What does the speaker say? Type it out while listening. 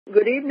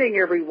Good evening,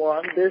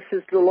 everyone. This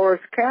is Dolores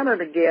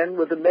Cannon again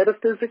with the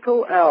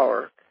Metaphysical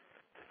Hour.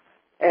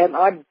 And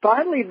I'm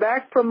finally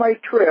back from my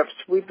trips.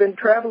 We've been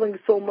traveling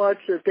so much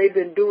that they've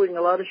been doing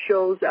a lot of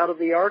shows out of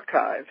the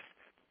archives.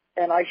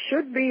 And I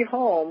should be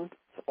home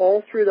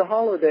all through the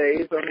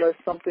holidays unless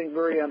something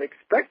very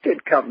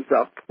unexpected comes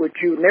up,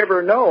 which you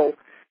never know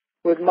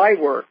with my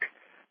work.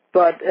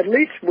 But at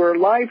least we're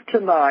live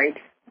tonight.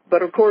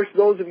 But, of course,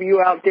 those of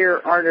you out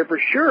there aren't ever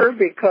sure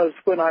because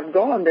when I'm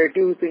gone, they're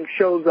doing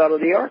shows out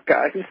of the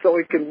archives, so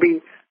it can be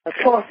a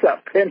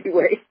toss-up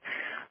anyway.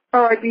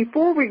 All right,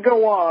 before we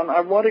go on,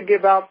 I want to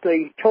give out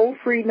the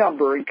toll-free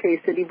number in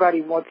case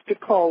anybody wants to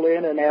call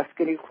in and ask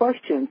any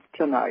questions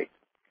tonight.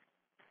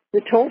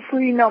 The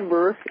toll-free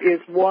number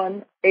is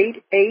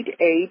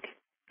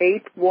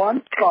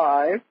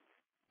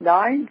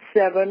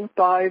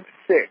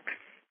 1-888-815-9756.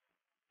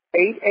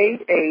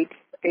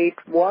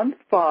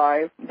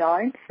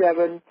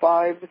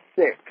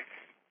 888-815-9756.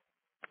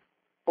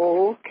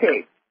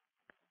 Okay.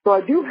 So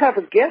I do have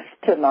a guest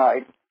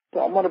tonight,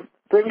 so I'm going to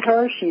bring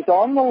her. She's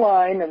on the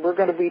line, and we're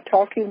going to be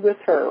talking with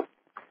her.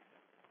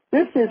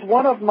 This is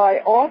one of my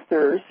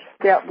authors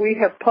that we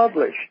have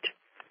published,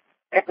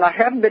 and I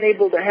haven't been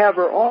able to have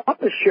her on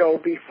the show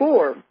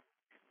before.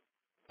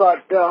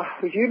 But,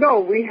 you know,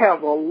 we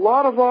have a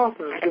lot of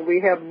authors, and we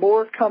have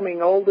more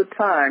coming all the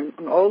time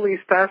on all these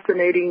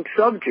fascinating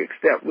subjects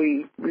that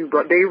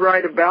they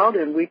write about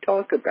and we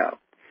talk about.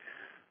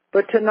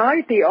 But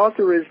tonight the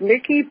author is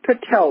Nikki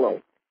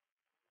Pattillo.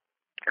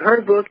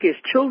 Her book is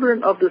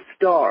Children of the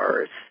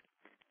Stars.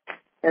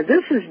 And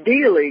this is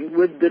dealing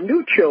with the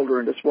new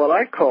children, is what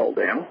I call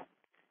them.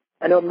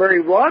 I know Mary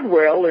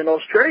Rodwell in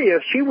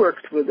Australia, she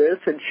works with this,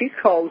 and she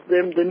calls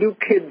them the new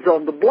kids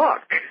on the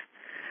block.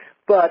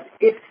 But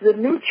it's the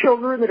new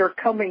children that are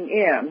coming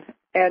in,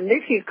 and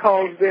Nikki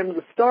calls them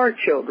the star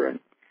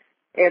children.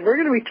 And we're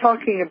going to be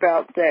talking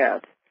about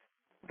that.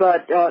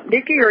 But,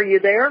 Nikki, are you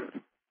there?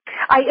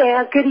 I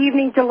am. Good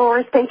evening,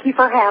 Dolores. Thank you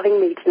for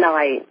having me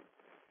tonight.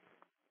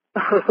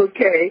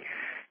 Okay.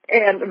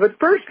 But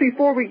first,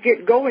 before we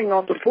get going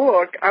on the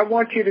book, I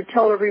want you to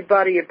tell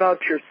everybody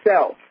about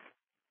yourself.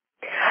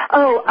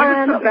 Oh,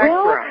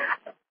 well,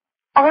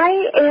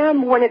 I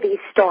am one of these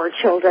star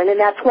children, and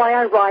that's why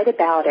I write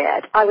about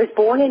it. I was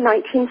born in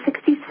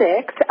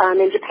 1966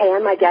 in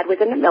Japan. My dad was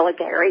in the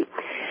military.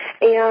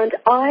 And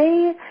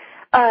I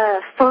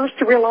first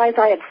realized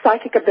I had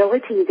psychic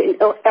abilities in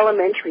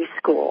elementary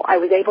school. I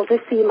was able to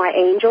see my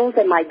angels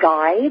and my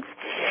guides,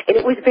 and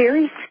it was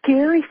very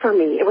scary for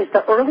me. It was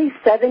the early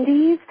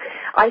 70s.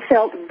 I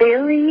felt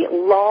very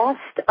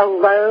lost,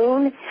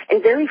 alone,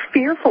 and very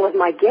fearful of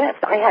my gifts.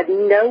 I had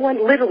no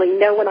one, literally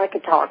no one I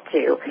could talk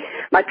to.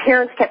 My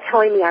parents kept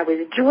telling me I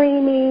was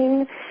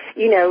dreaming.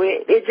 You know,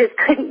 it just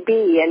couldn't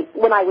be. And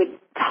when I would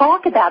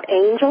talk about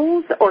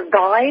angels or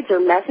guides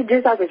or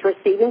messages I was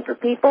receiving for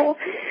people,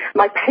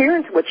 my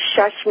parents would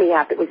shush me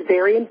up. It was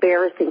very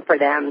embarrassing for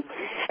them.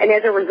 And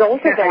as a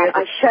result of that,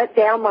 I shut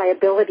down my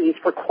abilities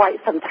for quite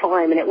some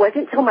time. And it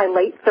wasn't until my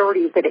late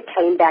 30s that it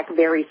came back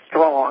very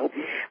strong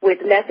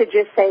with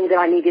messages saying that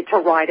I needed to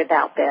write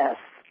about this.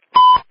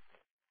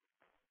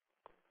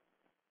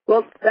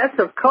 Well, that's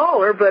a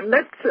caller, but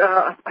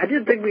I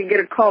didn't think we'd get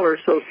a caller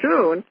so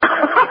soon.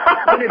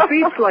 When it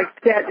beats like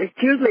that, it's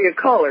usually a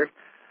caller.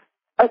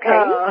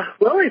 Okay.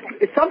 Well, is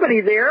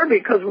somebody there?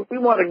 Because we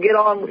want to get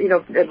on,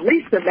 at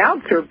least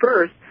announce her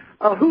first.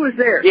 Who is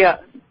there? Yeah,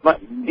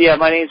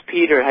 my name's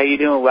Peter. How you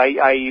doing?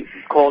 I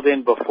called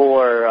in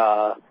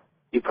before.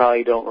 You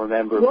probably don't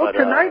remember. Well,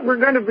 tonight we're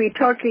going to be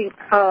talking,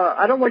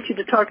 I don't want you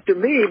to talk to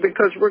me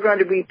because we're going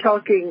to be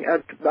talking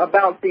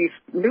about these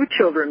new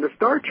children, the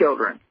star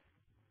children.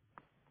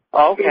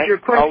 Oh, okay. Is your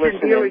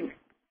question dealing...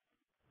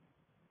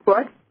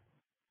 What?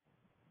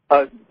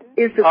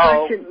 Is the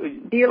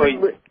question dealing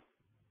with...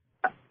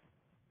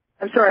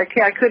 I'm sorry,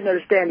 I couldn't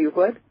understand you.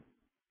 What?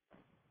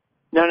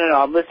 No,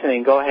 I'm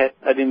listening. Go ahead.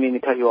 I didn't mean to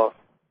cut you off.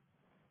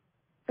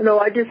 No,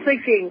 I'm just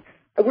thinking,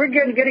 we're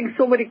getting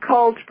so many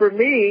calls for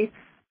me,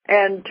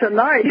 and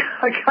tonight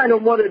I kind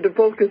of wanted to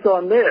focus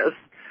on this.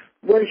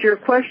 Was your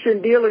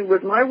question dealing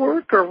with my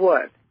work or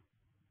what?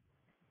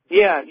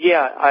 Yeah.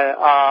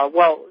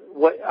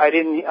 I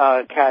didn't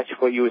catch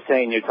what you were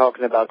saying. You're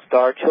talking about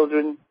star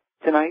children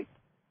tonight?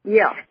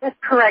 Yeah. That's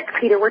correct,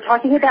 Peter. We're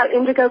talking about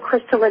indigo,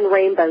 crystal, and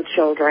rainbow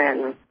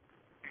children.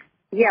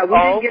 Yeah, we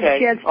didn't get a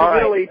chance to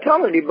really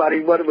tell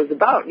anybody what it was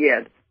about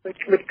yet. But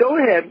go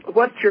ahead.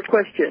 What's your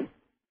question?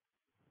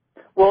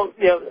 Well,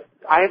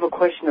 I have a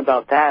question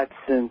about that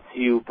since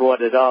you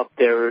brought it up.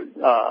 The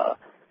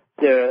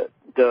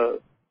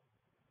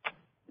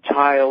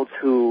child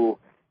who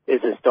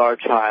is a star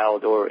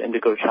child or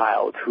indigo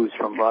child who's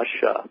from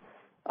Russia.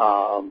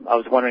 I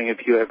was wondering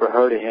if you ever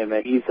heard of him.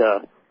 And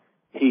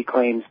he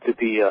claims to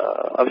be.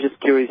 I was just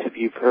curious if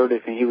you've heard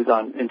of him. He was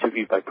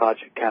interviewed by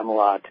Project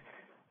Camelot.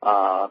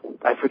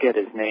 I forget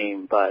his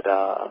name, but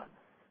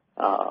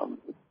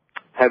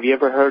have you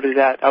ever heard of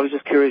that? I was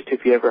just curious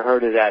if you ever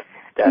heard of that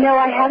that. No,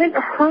 I haven't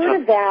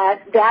heard of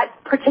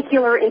that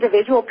particular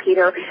individual,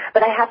 Peter,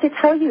 but I have to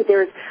tell you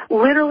there's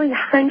literally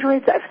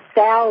hundreds of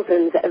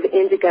thousands of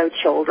indigo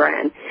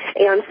children,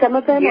 and some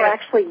of them are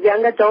actually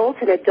young adults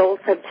and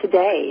adults of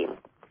today.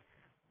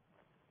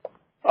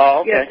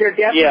 Oh, okay. Yes, they're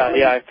definitely.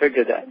 Yeah, I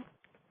figured that.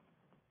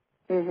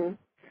 Mm-hmm.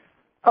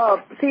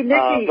 See,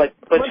 Nikki, but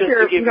just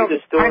to give you the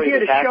story, I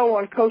did a show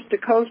on Coast to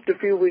Coast a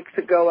few weeks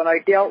ago, and I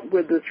dealt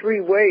with the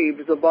 3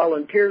 waves of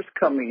volunteers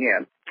coming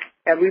in.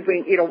 And we've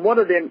been, one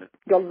of them,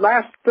 the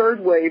last 3rd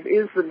wave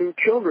is the new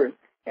children.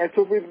 And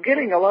so we've been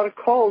getting a lot of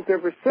calls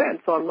ever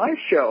since on my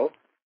show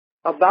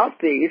about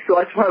these. So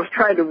that's why I was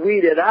trying to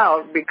weed it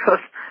out, because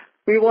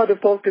we want to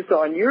focus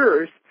on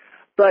yours.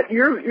 But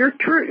you're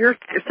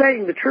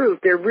saying the truth.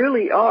 There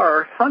really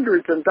are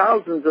hundreds and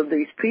thousands of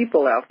these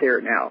people out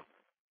there now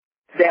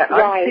that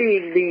I'm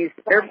seeing these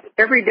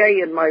every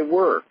day in my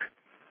work.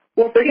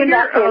 Well, isn't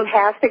that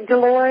fantastic,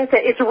 Dolores?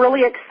 It's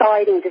really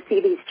exciting to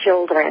see these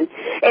children.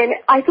 And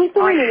I think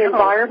we're in an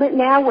environment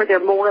now where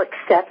they're more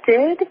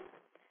accepted.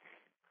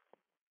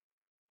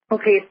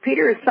 Okay, if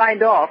Peter has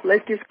signed off,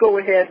 let's just go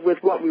ahead with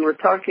what we were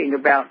talking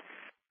about.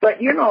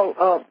 But,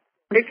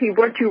 Nikki,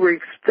 what you were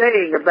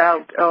saying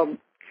about,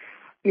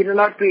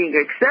 not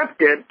being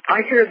accepted,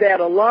 I hear that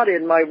a lot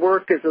in my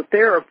work as a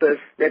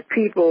therapist, that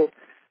people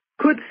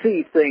could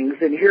see things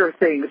and hear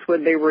things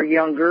when they were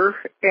younger,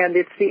 and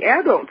it's the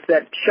adults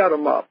that shut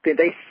them up.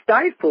 They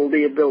stifle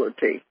the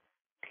ability.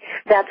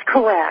 That's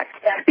correct,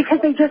 because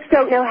they just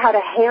don't know how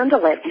to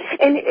handle it.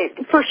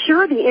 And for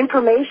sure, the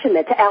information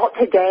that's out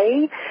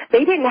today,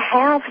 they didn't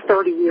have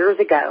 30 years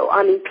ago.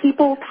 I mean,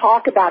 people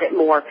talk about it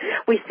more.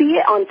 We see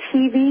it on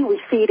TV. We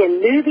see it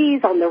in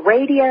movies, on the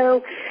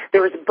radio.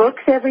 There's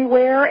books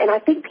everywhere. And I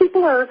think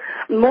people are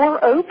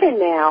more open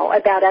now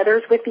about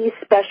others with these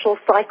special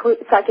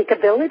psychic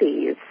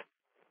abilities.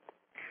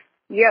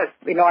 Yes,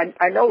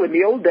 I know in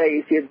the old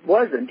days it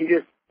wasn't. You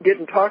just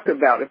didn't talk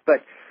about it,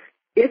 but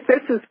this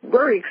is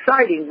very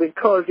exciting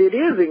because it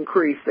is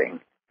increasing.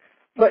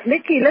 But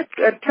Nikki, let's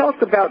tell us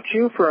about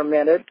you for a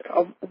minute.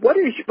 What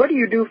do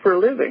you do for a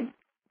living?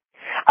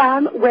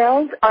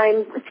 Well,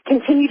 I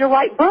continue to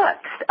write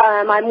books.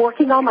 I'm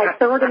working on my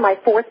 3rd and my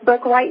 4th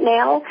book right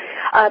now.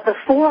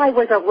 Before I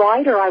was a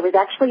writer, I was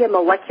actually a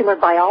molecular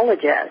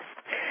biologist.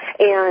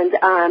 And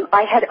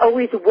I had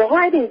always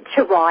wanted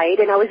to write,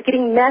 and I was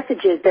getting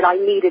messages that I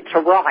needed to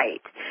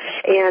write.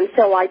 And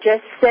so I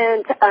just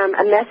sent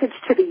a message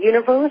to the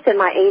universe and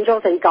my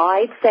angels and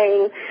guides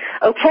saying,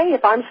 okay,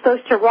 if I'm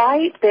supposed to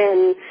write,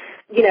 then,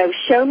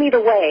 show me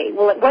the way.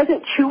 Well, it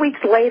wasn't 2 weeks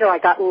later I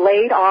got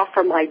laid off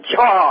from my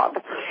job,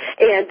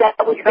 and that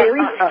was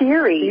very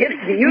scary.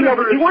 You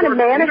want to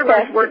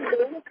manifest.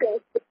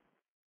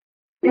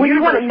 When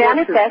you want to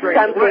manifest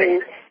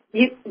something,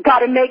 you got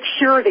to make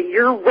sure that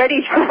you're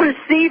ready to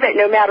receive it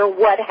no matter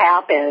what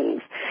happens.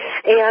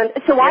 And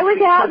so I was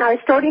out and I was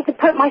starting to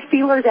put my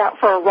feelers out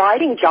for a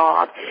writing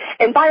job.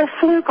 And by a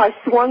fluke, I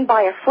swung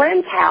by a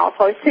friend's house.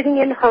 I was sitting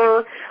in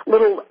her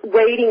little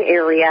waiting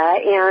area,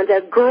 and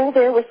a girl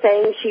there was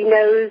saying she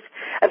knows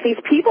of these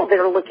people that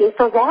are looking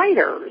for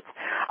writers.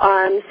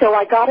 So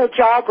I got a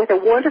job with a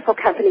wonderful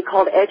company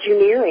called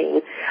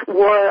Eduneering,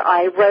 where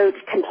I wrote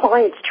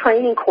compliance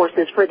training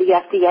courses for the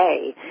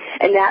FDA.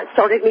 And that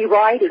started me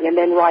writing, and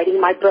then writing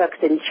my books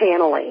and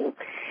channeling.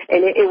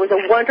 And it was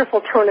a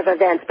wonderful turn of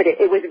events, but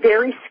it was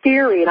very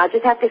scary. And I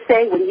just have to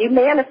say, when you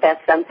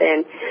manifest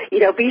something,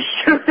 be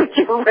sure that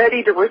you're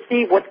ready to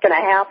receive what's going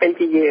to happen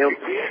to you.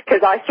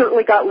 Because I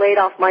certainly got laid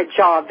off my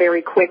job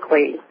very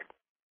quickly.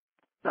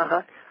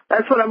 Uh-huh.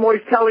 That's what I'm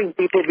always telling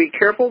people, be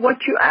careful what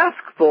you ask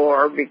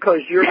for, because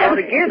you're going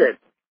to get it.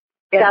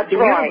 And That's the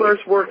right.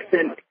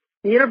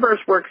 The universe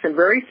works in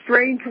very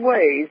strange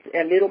ways,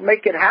 and it'll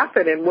make it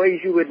happen in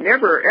ways you would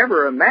never,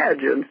 ever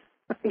imagine.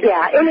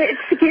 Yeah, and it's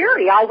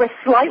scary. I was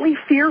slightly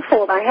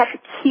fearful, and I had to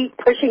keep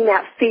pushing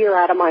that fear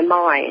out of my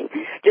mind,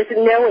 just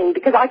knowing,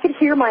 because I could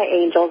hear my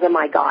angels and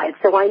my guides,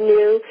 so I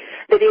knew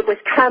that it was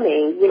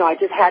coming. I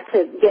just had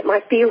to get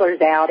my feelers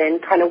out and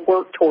kind of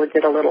work towards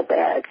it a little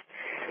bit.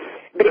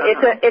 But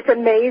it's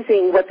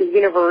amazing what the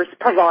universe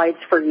provides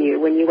for you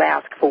when you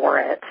ask for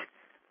it.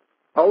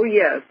 Oh,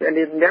 yes, and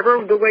it's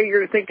never the way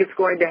you think it's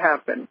going to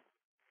happen.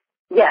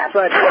 Yes.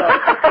 But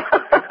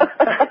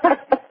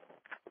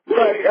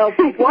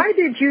why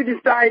did you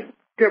decide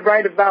to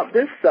write about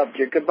this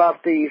subject,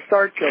 about the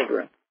star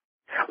children?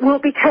 Well,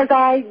 because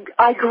I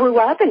grew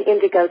up an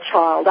indigo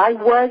child. I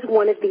was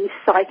one of these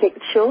psychic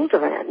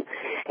children.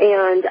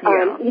 And,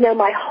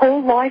 my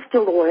whole life,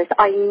 Dolores,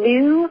 I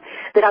knew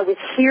that I was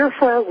here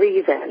for a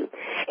reason.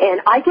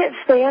 And I get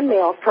fan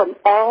mail from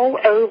all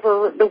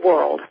over the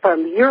world,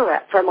 from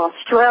Europe, from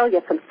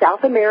Australia, from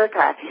South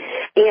America.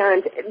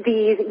 And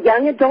these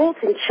young adults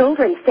and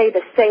children say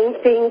the same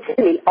thing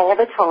to me all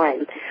the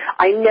time.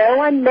 I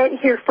know I'm meant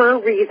here for a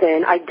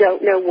reason. I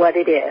don't know what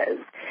it is.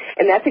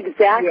 And that's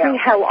exactly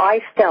how I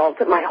felt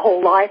my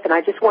whole life, and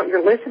I just want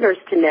your listeners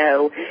to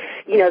know,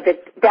 that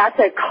that's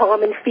a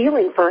common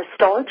feeling for a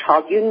star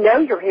child. You know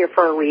you're here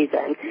for a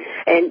reason,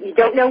 and you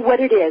don't know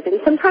what it is.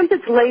 And sometimes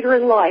it's later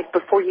in life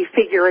before you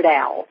figure it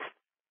out.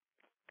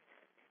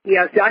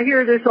 Yes, I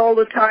hear this all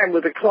the time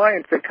with the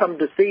clients that come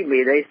to see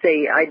me. They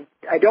say,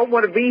 I don't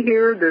want to be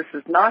here. This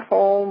is not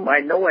home. I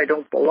know I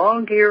don't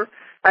belong here.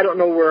 I don't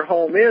know where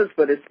home is,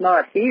 but it's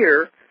not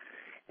here.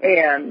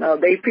 And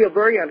they feel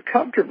very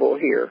uncomfortable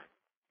here.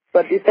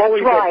 But it's That's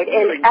right.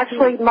 And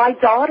actually, my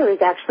daughter is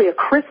actually a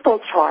crystal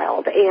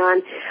child.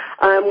 And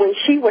when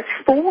she was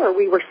 4,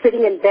 we were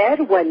sitting in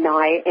bed one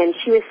night, and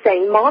she was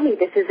saying, Mommy,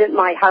 this isn't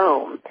my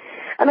home.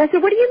 And I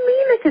said, what do you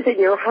mean this isn't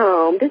your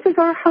home? This is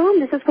our home.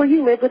 This is where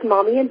you live with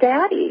Mommy and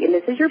Daddy, and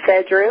this is your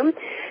bedroom.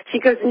 She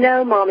goes,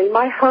 no, Mommy,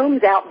 my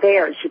home's out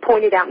there. And she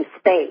pointed out in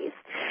space.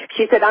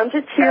 She said, I'm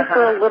just here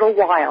for a little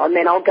while, and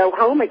then I'll go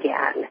home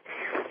again.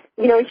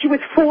 You know, and she was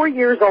 4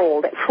 years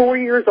old. At 4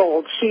 years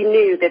old, she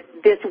knew that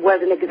this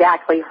wasn't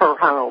exactly her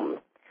home.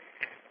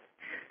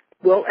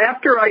 Well,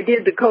 after I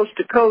did the Coast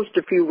to Coast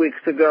a few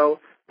weeks ago,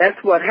 that's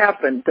what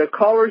happened. The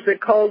callers that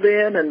called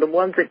in and the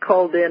ones that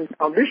called in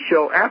on this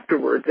show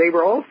afterwards, they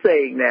were all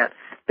saying that.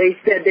 They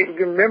said they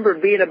remember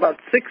being about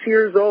 6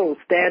 years old,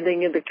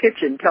 standing in the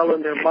kitchen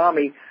telling their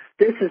mommy,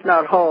 this is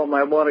not home,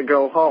 I want to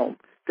go home.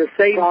 The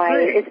same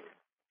thing.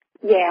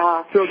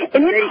 Yeah. So and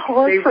it's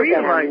hard for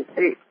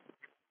them.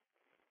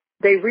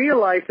 They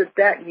realize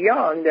that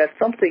young, that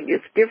something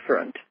is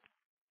different.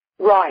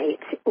 Right.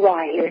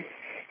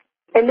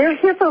 And they're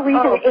here for a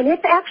reason, and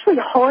it's actually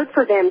hard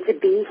for them to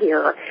be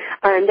here.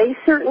 They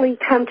certainly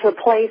come to a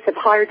place of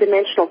higher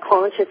dimensional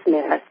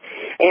consciousness,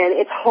 and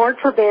it's hard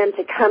for them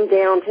to come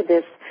down to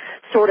this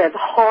sort of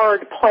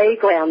hard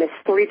playground, this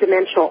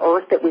three-dimensional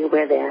earth that we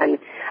live in.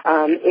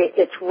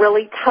 It's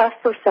really tough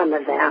for some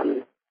of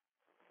them.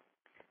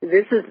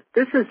 This is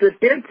the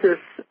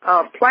densest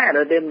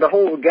planet in the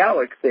whole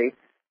galaxy.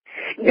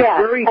 Yeah,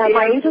 it's very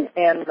dense,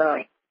 and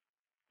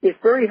it's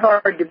very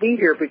hard to be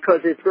here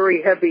because it's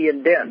very heavy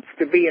and dense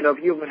to be in a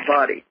human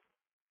body.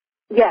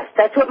 Yes,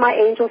 that's what my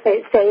angels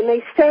say. And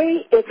they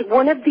say it's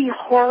one of the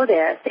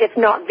hardest, if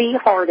not the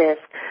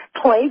hardest,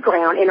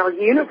 playground in our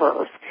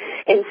universe.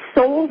 And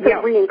souls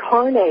that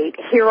reincarnate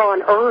here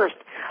on Earth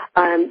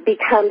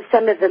become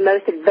some of the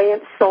most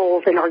advanced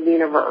souls in our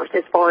universe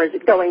as far as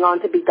going on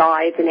to be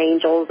guides and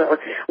angels or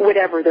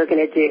whatever they're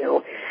going to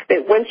do.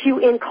 But once you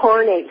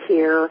incarnate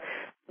here,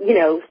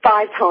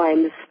 5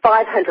 times,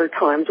 500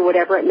 times,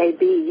 whatever it may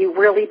be, you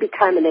really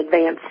become an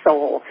advanced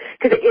soul.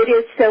 Because it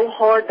is so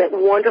hard, but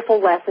wonderful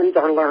lessons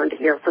are learned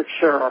here for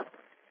sure.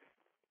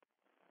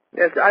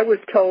 Yes, I was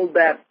told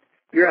that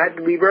you have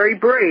to be very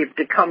brave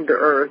to come to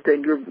Earth,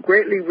 and you're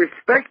greatly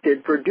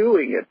respected for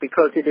doing it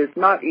because it is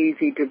not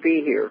easy to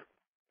be here.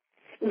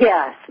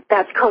 Yes,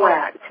 that's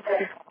correct.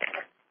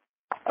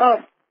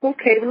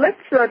 Okay,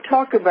 let's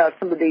talk about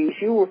some of these.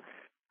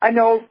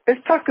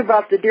 Let's talk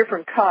about the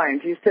different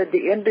kinds. You said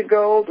the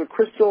indigo, the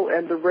crystal,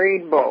 and the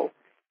rainbow.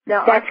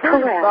 Now, that's I've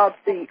heard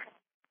correct.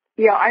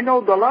 I know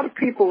a lot of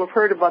people have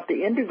heard about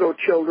the indigo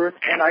children,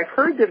 and I've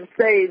heard them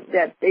say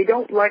that they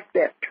don't like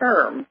that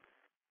term.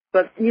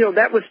 But,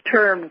 that was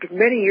termed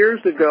many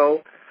years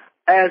ago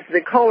as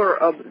the color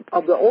of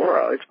the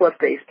aura. It's what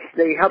they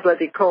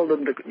call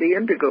them the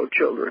indigo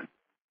children.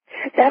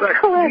 That's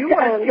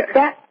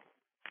correct.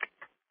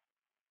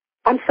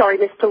 I'm sorry,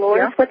 Miss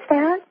Dolores, what's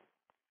that?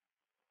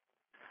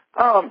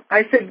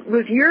 I said it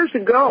was years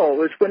ago,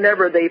 was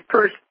whenever they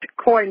first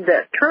coined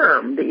that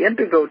term, the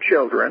indigo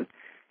children,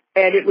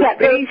 and it was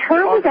based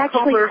on the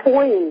color.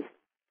 Coined.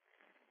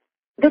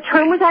 The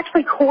term was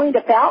actually coined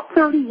about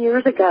 30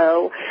 years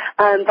ago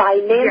by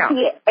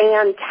Nancy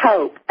Ann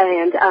Cope,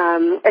 and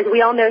as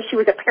we all know, she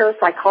was a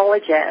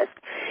parapsychologist,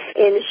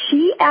 and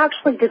she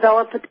actually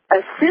developed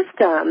a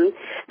system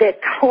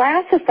that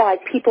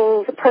classified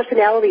people's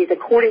personalities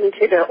according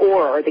to their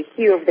aura, or the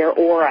hue of their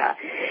aura.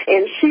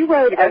 And she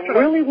wrote a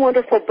really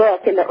wonderful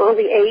book in the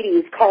early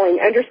 80s called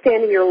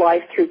Understanding Your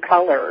Life Through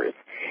Colors.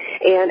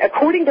 And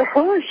according to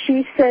her,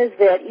 she says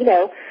that,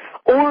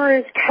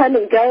 auras come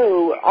and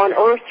go on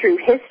Earth through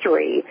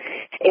history,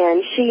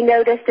 and she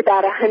noticed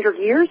about 100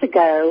 years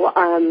ago,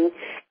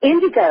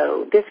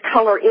 indigo, this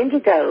color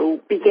indigo,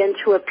 began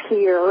to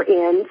appear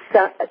in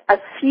a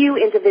few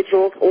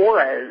individuals'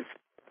 auras.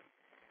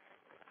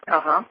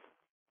 And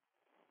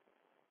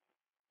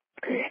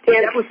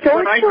that was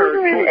what I heard,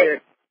 too.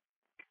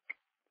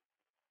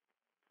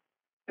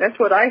 That's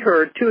what I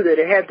heard, too, that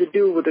it had to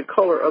do with the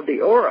color of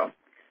the aura.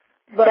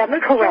 But that's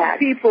correct.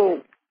 Tell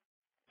people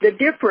the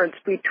difference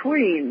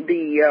between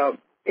the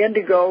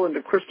indigo and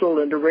the crystal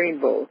and the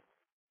rainbow.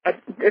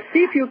 Let's see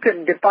if you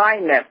can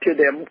define that to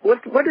them.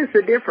 What is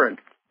the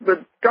difference?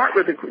 But start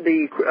with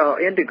the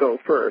indigo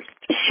first.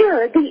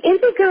 Sure. The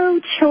indigo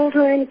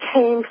children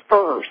came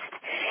first.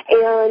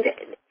 And,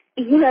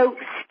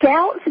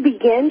 scouts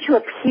began to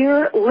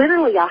appear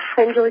literally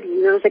 100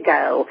 years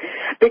ago.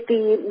 But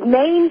the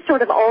main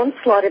sort of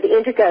onslaught of the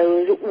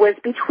indigos was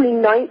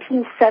between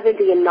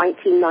 1970 and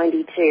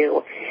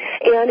 1992.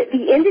 And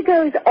the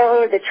indigos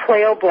are the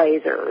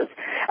trailblazers.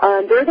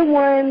 They're the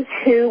ones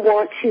who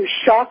want to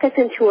shock us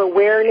into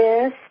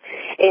awareness,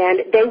 and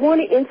they want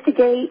to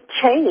instigate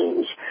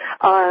change.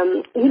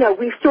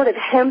 We've sort of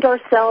hemmed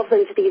ourselves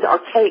into these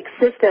archaic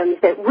systems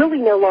that really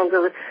no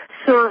longer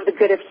serve the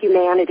good of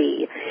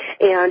humanity.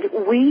 And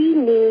we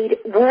need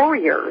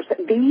warriors.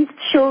 These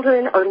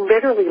children are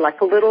literally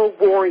like little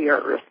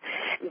warriors.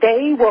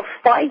 They will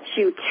fight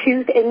you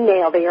tooth and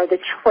nail. They are the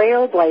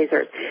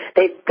trailblazers.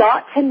 They've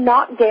got to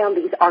knock down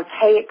these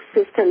archaic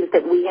systems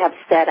that we have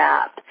set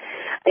up.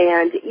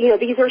 And, you know,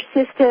 these are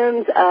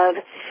systems of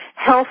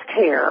health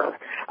care,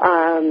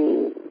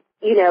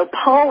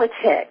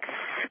 politics,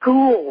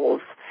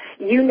 schools,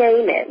 you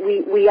name it.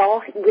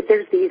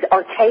 There's these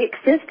archaic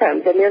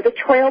systems, and they're the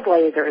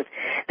trailblazers.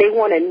 They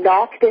want to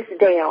knock this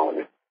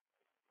down.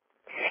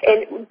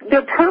 And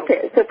their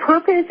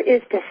purpose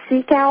is to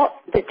seek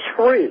out the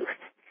truth.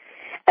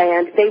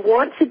 And they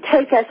want to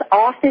take us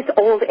off this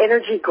old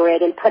energy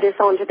grid and put us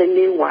onto the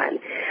new one.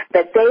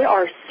 But they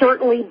are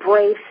certainly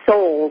brave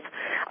souls.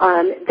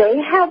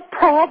 They have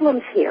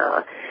problems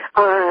here.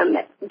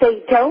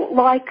 They don't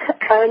like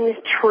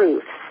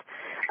untruths.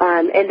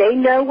 And they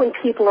know when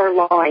people are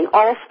lying.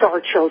 All star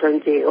children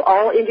do.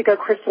 All indigo,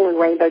 crystal, and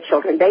rainbow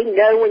children. They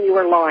know when you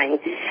are lying,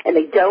 and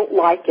they don't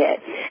like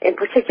it. And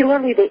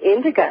particularly the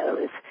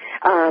indigos.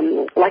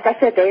 Like I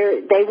said,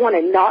 they want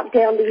to knock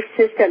down these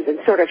systems and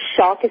sort of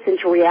shock us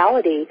into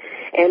reality.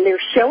 And they're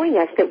showing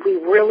us that we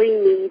really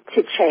need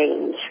to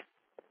change.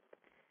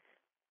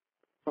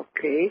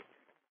 Okay.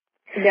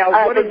 Now,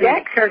 what are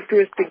the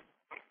characteristics?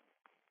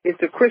 Is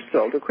the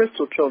crystal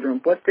children,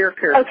 what their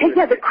characteristics? Okay,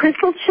 yeah, the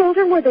crystal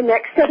children were the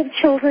next set of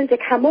children to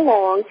come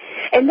along,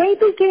 and they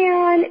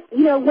began,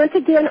 once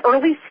again,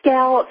 early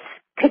scouts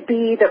could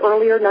be the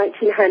earlier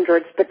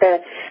 1900s, but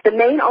the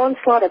main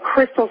onslaught of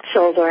crystal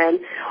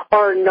children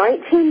are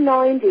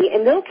 1990,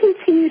 and they'll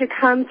continue to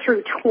come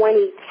through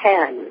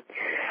 2010.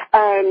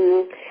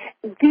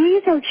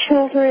 These are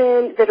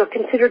children that are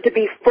considered to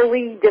be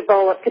fully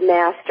developed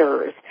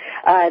masters.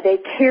 They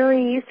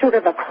carry sort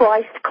of a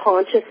Christ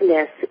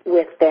consciousness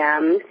with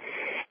them,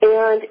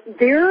 and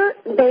their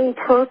main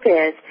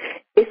purpose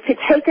is to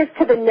take us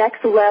to the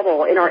next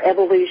level in our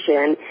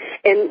evolution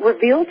and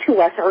reveal to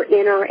us our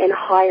inner and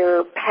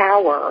higher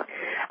power.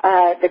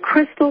 The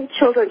crystal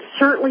children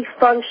certainly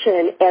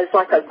function as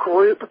like a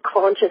group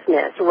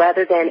consciousness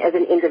rather than as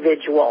an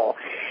individual.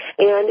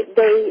 And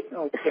they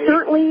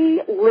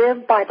certainly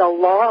live by the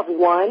law of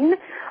one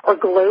or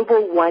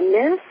global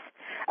oneness.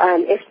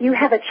 If you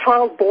have a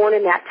child born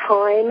in that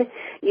time,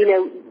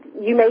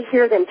 you may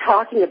hear them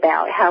talking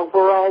about how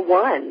we're all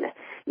one.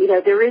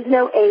 There is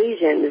no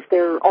Asians.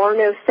 There are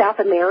no South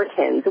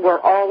Americans. We're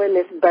all in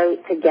this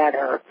boat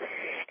together.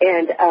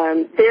 And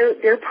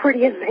they're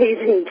pretty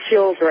amazing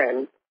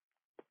children.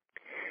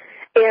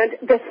 And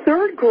the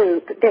third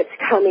group that's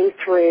coming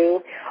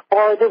through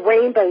are the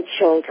rainbow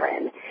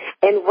children.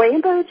 And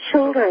rainbow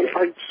children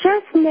are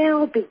just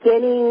now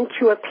beginning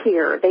to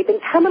appear. They've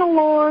been coming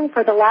along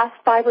for the last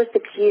 5 or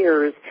 6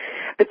 years,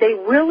 but they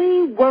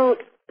really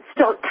won't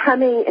start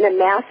coming in a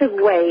massive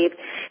wave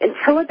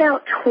until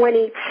about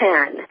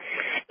 2010.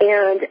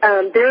 And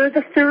they're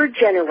the third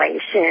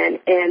generation,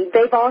 and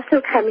they've also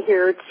come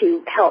here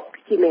to help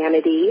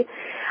humanity.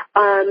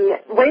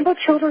 Rainbow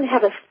children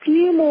have a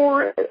few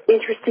more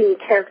interesting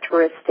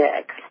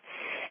characteristics,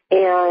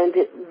 and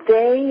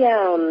they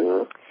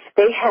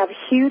have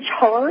huge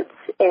hearts,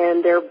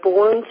 and they're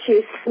born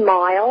to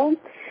smile.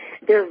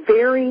 They're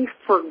very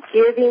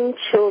forgiving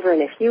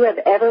children. If you have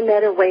ever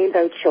met a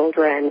rainbow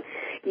children,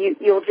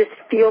 you'll just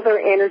feel their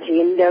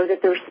energy and know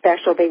that they're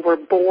special. They were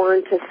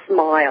born to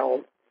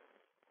smile.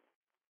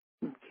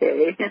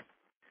 Okay.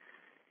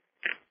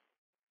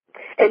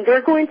 And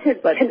they're going to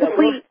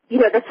complete,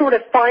 the sort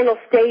of final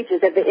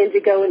stages of the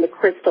indigo and the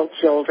crystal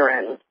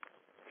children.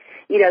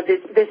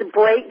 This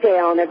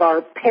breakdown of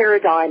our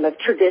paradigm of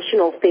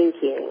traditional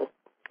thinking.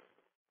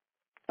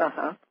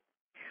 Uh-huh.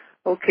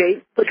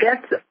 Okay, but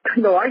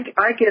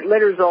I get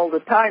letters all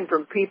the time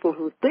from people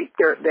who think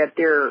that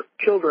their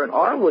children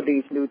are with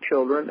these new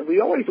children.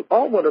 We always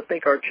all want to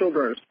think our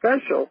children are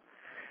special.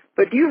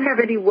 But do you have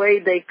any way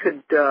they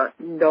could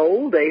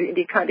know,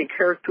 any kind of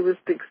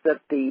characteristics that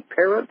the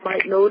parent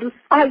might notice?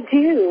 I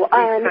do.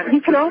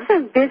 You can also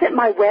visit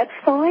my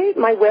website.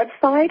 My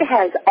website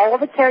has all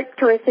the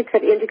characteristics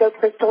of indigo,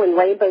 crystal, and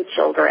rainbow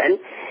children.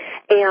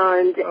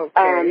 And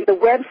the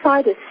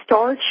website is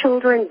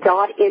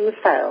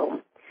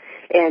starchildren.info.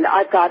 And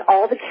I've got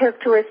all the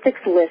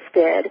characteristics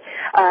listed.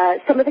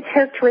 Some of the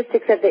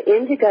characteristics of the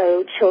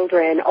indigo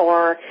children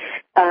are,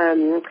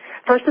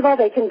 first of all,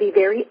 they can be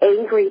very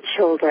angry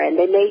children.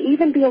 They may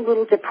even be a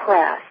little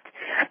depressed.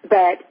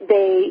 But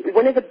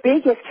one of the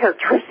biggest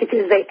characteristics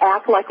is they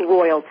act like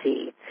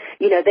royalty.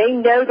 They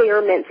know they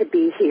are meant to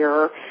be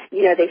here.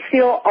 They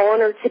feel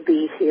honored to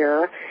be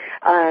here.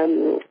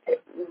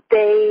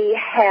 They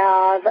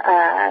have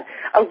a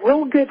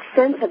real good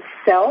sense of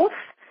self.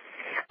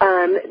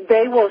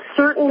 They will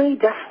certainly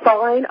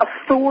define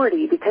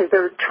authority because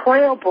they're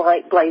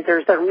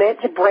trailblazers. They're meant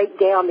to break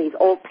down these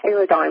old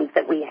paradigms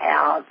that we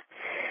have.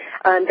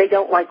 They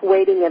don't like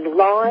waiting in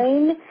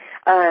line.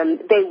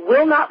 They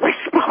will not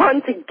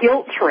respond to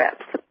guilt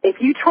trips.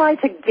 If you try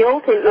to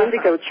guilt an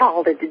indigo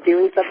child into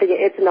doing something,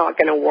 it's not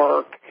going to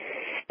work.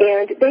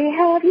 And they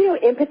have,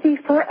 empathy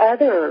for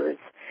others.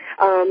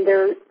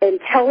 They're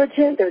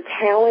intelligent, they're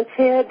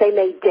talented, they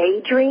may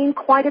daydream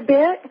quite a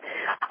bit.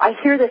 I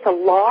hear this a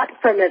lot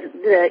from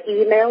the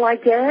email I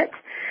get.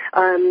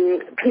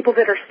 People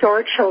that are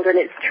star children,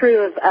 it's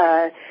true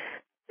of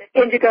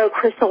indigo,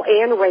 crystal,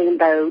 and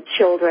rainbow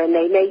children.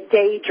 They may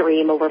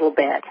daydream a little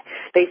bit.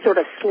 They sort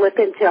of slip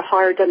into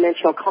higher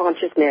dimensional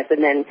consciousness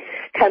and then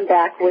come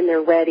back when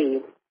they're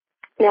ready.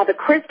 Now, the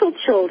crystal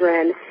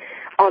children,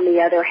 on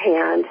the other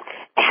hand,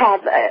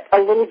 have a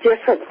little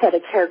different set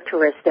of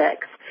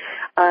characteristics.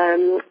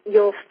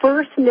 You'll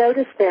first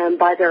notice them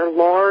by their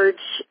large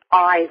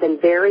eyes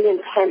and very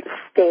intense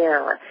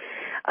stare.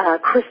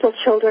 Crystal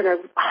children are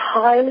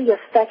highly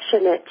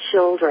affectionate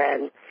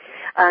children.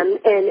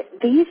 And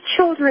these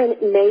children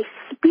may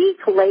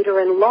speak later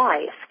in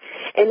life.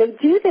 And they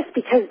do this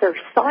because they're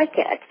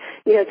psychic.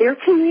 You know, they're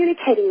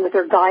communicating with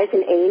their guides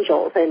and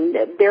angels, and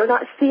they're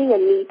not seeing a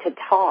need to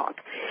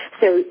talk.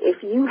 So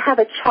if you have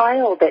a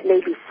child that may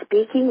be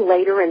speaking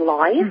later in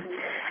life,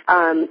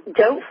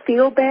 don't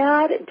feel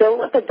bad. Don't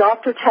let the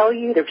doctor tell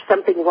you there's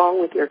something wrong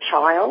with your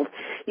child.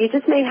 You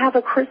just may have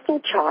a crystal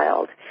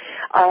child.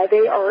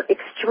 They are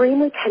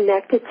extremely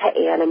connected to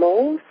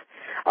animals.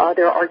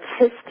 They're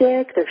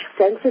artistic, they're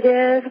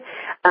sensitive,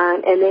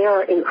 and they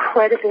are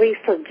incredibly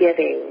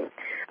forgiving.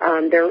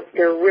 They're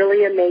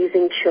really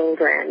amazing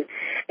children.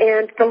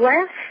 And the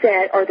last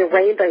set are the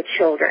rainbow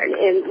children.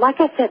 And like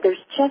I said,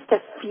 there's just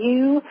a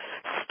few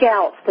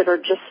scouts that are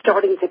just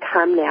starting to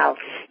come now.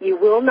 You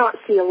will not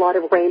see a lot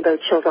of rainbow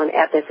children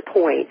at this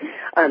point.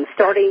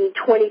 Starting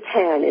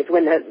 2010 is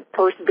when the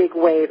first big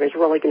wave is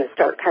really going to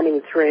start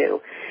coming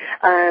through.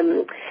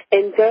 And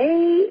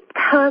they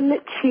come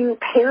to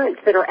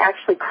parents that are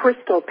actually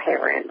crystal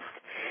parents.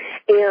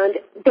 And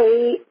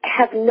they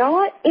have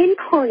not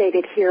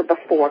incarnated here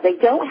before. They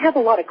don't have a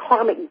lot of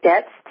karmic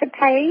debts to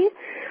pay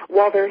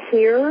while they're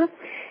here.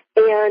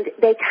 And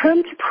they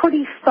come to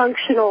pretty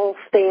functional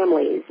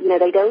families. You know,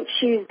 they don't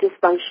choose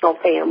dysfunctional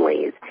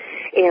families.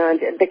 And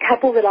the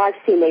couple that I've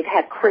seen, they've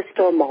had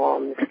crystal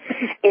moms.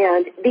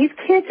 And these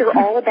kids are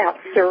all about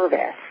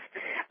service.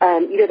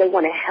 You know, they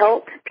want to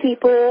help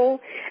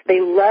people.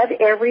 They love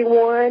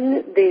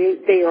everyone.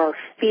 They are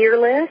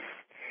fearless.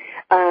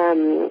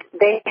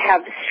 They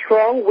have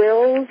strong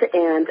wills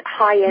and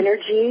high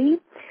energy,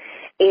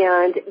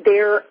 and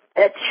they're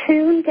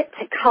attuned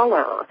to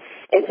color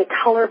and to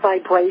color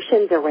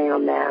vibrations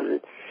around them.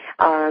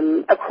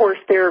 Of course,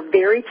 they're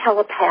very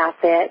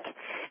telepathic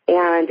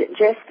and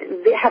just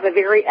they have a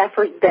very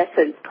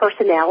effervescent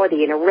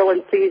personality and a real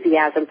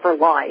enthusiasm for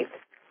life.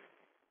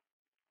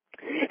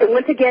 And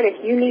once again,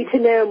 if you need to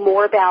know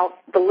more about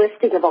the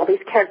listing of all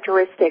these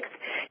characteristics,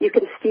 you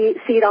can see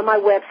it on my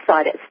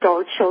website at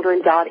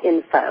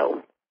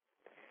starchildren.info.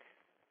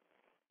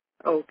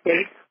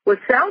 Okay. Well,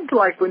 it sounds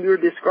like when you're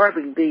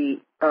describing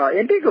the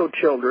indigo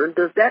children,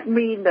 does that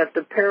mean that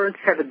the parents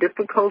have a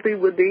difficulty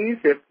with these,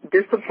 if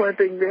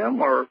disciplining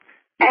them, or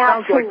it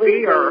sounds like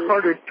they are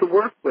harder to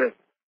work with?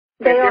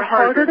 They are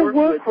harder to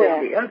work with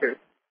than the others.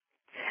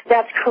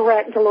 That's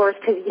correct, Dolores,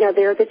 because, you know,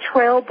 they're the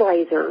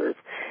trailblazers.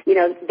 You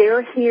know,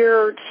 they're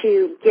here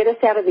to get us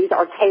out of these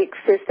archaic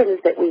systems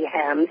that we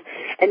have,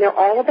 and they're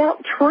all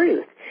about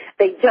truth.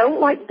 They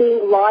don't like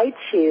being lied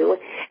to,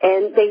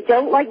 and they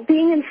don't like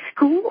being in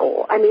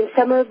school. I mean,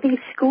 some of these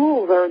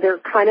schools they're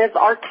kind of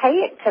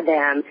archaic to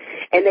them,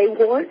 and they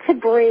want to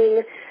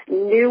bring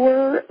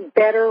newer,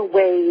 better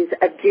ways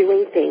of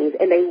doing things,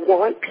 and they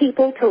want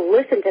people to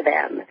listen to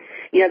them.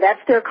 You know,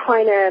 that's their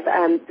kind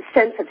of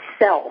sense of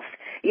self.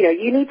 You know,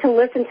 you need to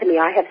listen to me.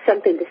 I have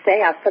something to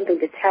say. I have something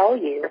to tell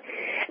you.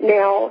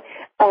 Now,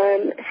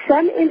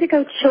 some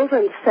indigo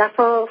children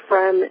suffer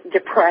from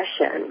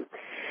depression.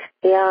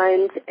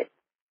 And,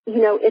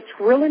 you know, it's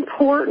real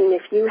important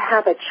if you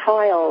have a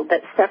child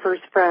that suffers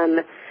from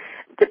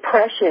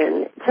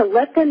depression to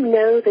let them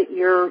know that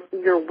you're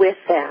with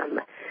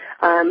them.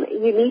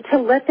 You need to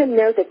let them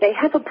know that they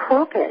have a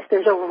purpose.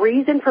 There's a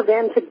reason for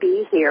them to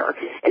be here,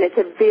 and it's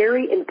a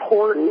very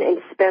important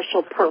and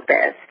special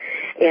purpose.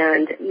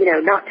 And, you know,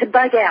 not to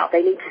bug out.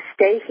 They need to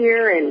stay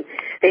here, and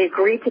they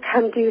agreed to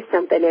come do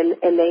something,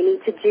 and they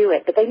need to do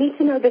it. But they need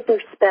to know that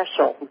they're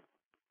special.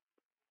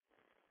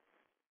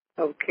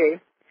 Okay.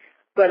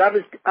 But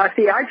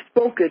I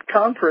spoke at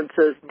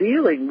conferences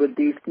dealing with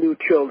these new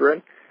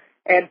children,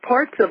 and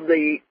parts of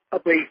the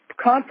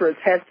conference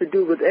has to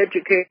do with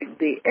educating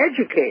the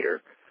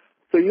educator.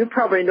 So you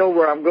probably know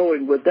where I'm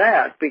going with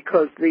that,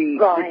 because the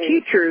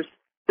teachers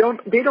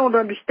don't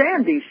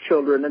understand these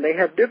children, and they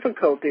have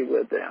difficulty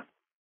with them.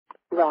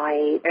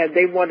 Right. And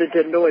they wanted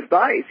to know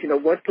advice. You know,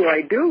 what do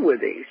I do with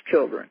these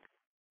children?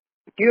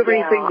 Do you have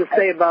anything to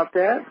say about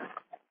that?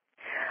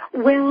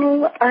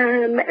 Well,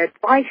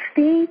 I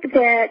think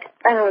that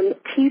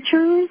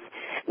teachers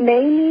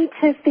may need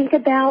to think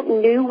about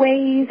new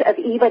ways of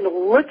even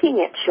looking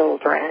at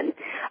children.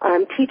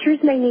 Teachers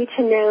may need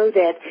to know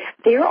that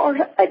there are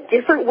a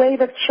different wave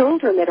of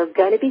children that are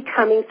going to be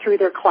coming through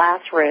their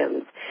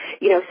classrooms.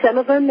 Some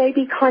of them may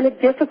be kind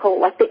of difficult,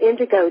 like the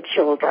indigo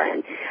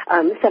children.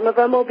 Some of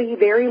them will be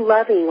very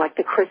loving, like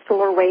the crystal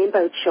or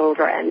rainbow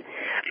children.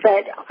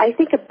 But I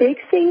think a big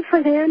thing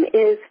for them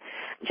is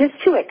just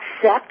to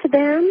accept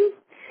them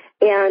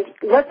and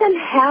let them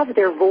have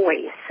their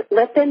voice.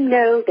 Let them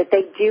know that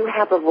they do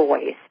have a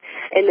voice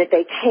and that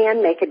they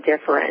can make a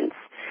difference.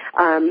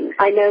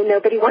 I know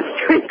nobody wants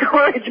to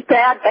encourage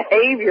bad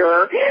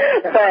behavior,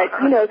 but,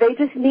 they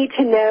just need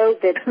to know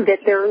that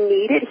they're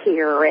needed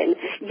here. And,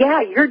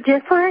 yeah, you're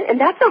different, and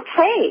that's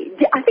okay.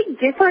 I think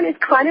different is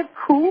kind of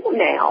cool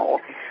now.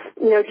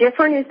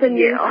 Different is the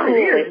new cool.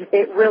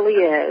 It really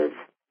is.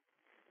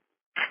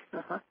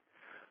 Uh-huh.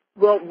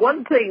 Well,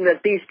 one thing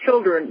that these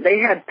children, they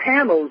had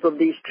panels of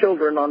these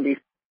children on these.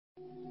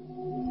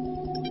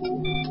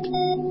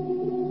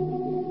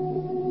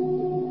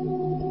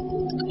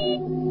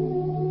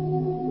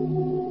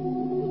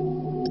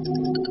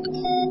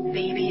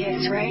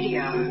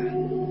 BBSradio.com.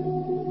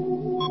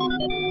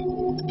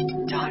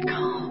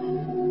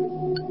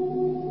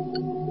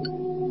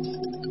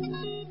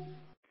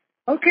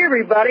 Okay,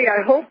 everybody,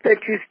 I hope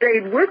that you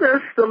stayed with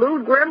us. The little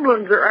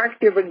gremlins are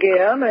active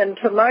again, and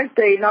tonight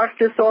they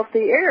knocked us off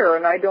the air,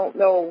 and I don't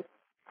know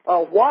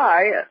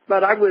why,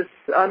 but I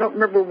don't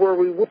remember where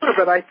we were,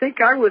 but I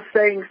think I was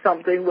saying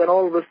something when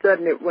all of a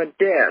sudden it went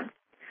dead.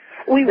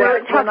 We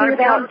were talking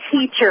about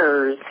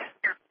teachers.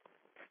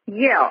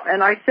 Yeah,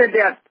 and I said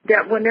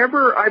that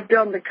whenever I've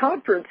done the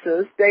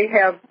conferences, they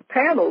have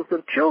panels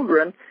of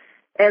children,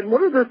 and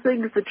one of the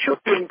things the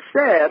children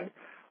said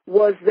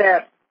was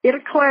that in a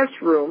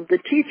classroom, the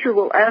teacher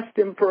will ask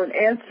them for an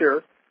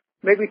answer,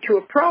 maybe to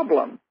a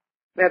problem,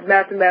 a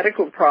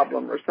mathematical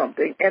problem or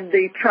something, and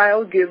the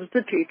child gives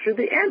the teacher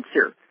the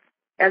answer.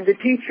 And the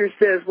teacher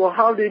says, well,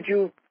 how'd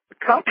you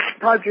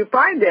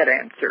find that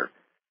answer?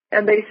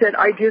 And they said,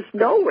 I just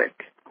know it.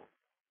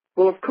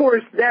 Well, of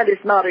course, that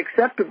is not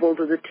acceptable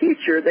to the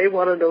teacher. They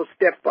want to know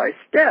step by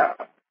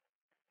step.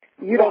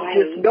 You don't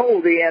just know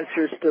the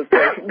answers to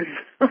things.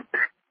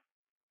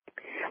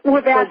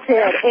 Well, that's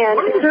it.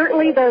 And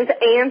certainly those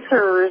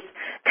answers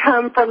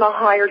come from a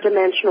higher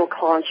dimensional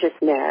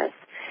consciousness.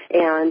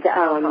 And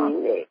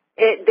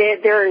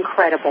they're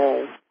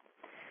incredible.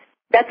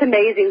 That's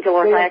amazing,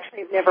 Dolores. I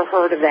actually have never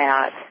heard of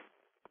that.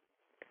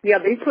 Yeah,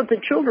 that's what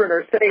the children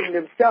are saying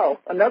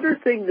themselves. Another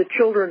thing the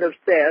children have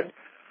said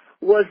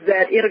was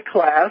that in a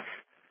class,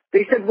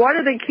 they said, why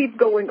do they keep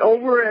going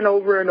over and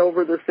over and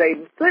over the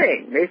same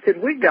thing? They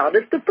said, we got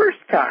it the first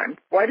time.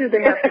 Why do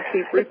they have to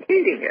keep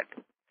repeating it?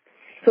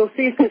 So,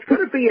 see, if it's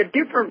going to be a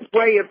different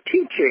way of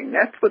teaching,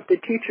 that's what the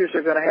teachers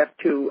are going to have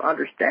to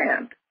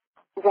understand.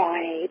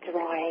 Right.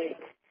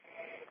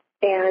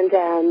 And,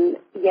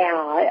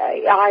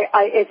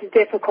 it's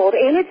difficult.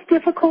 And it's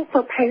difficult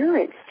for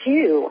parents,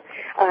 too.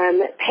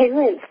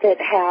 Parents that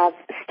have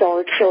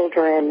star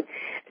children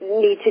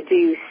need to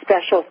do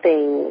special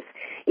things.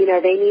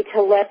 They need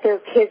to let their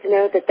kids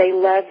know that they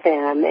love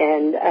them.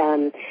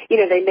 And,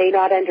 they may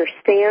not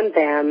understand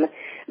them,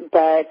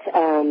 but,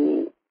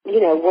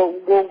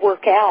 we'll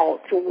work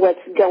out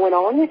what's going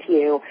on with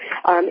you.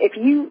 If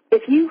you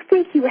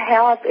think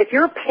if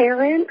you're a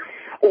parent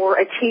or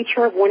a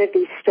teacher of one of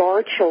these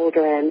star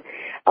children,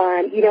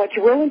 it's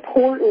real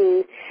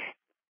important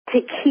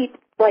to keep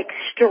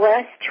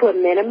stress to a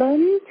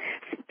minimum.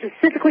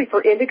 Specifically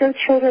for indigo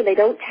children, they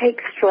don't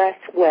take stress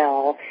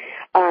well.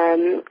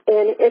 And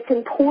it's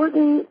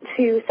important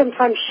to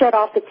sometimes shut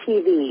off the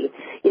TV.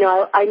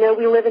 I know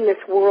we live in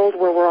this world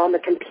where we're on the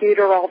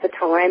computer all the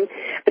time,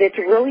 but it's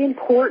really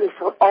important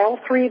for all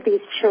three of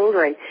these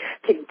children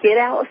to get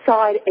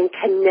outside and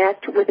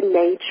connect with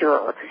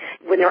nature.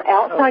 When they're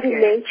outside in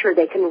nature,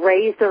 they can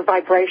raise their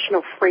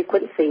vibrational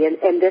frequency,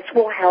 and this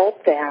will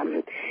help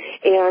them.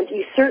 And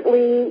you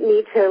certainly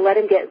need to let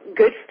them get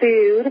good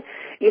food,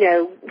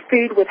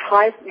 food with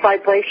high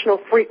vibrational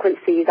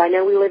frequencies. I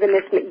know we live in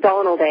this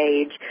McDonald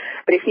age,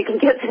 but if you can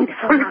get some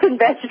fruits and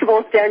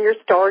vegetables down your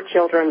star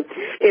children,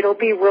 it'll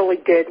be really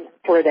good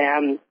for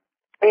them.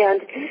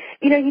 And,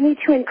 you need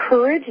to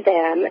encourage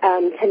them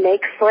to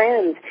make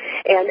friends.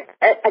 And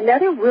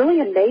another really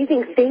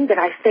amazing thing that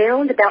I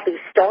found about these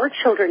star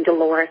children,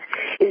 Dolores,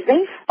 is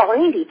they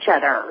find each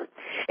other.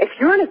 If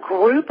you're in a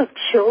group of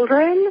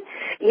children,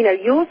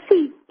 you'll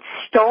see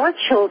star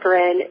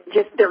children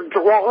they're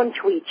drawn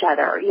to each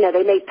other.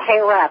 They may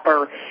pair up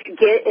or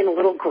get in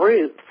little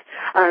groups.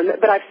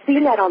 But I've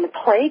seen that on the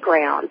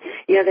playground.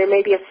 There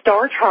may be a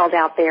star child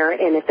out there,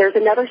 and if there's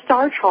another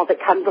star child that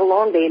comes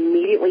along, they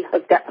immediately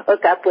hook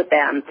up with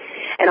them.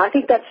 And I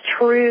think that's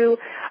true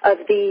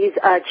of these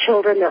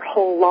children their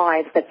whole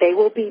lives, that they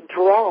will be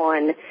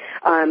drawn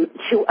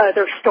to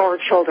other star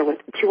children,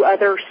 to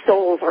other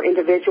souls or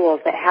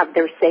individuals that have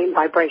their same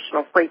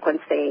vibrational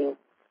frequency.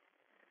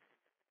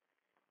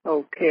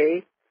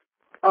 Okay.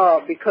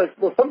 Because,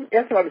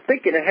 that's what I was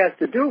thinking. It has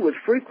to do with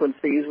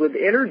frequencies, with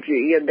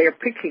energy, and they're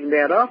picking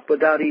that up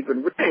without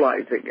even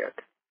realizing it.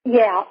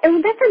 Yeah,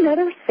 and that's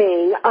another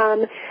thing.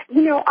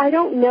 I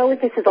don't know if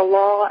this is a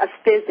law of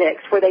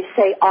physics where they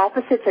say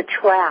opposites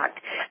attract.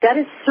 That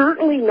is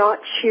certainly not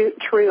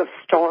true of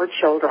star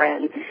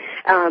children.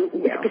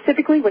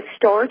 Specifically with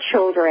star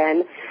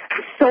children,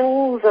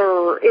 souls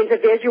or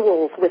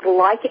individuals with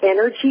like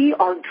energy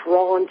are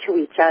drawn to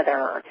each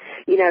other.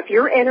 If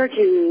your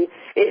energy,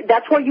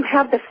 that's why you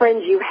have the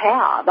friends you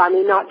have. I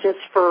mean, not just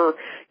for,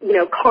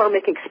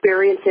 karmic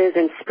experiences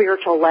and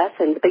spiritual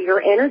lessons, but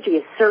your energy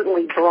is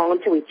certainly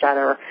drawn to each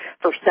other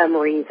for some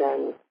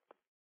reason.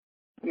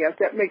 Yes,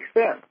 that makes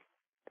sense.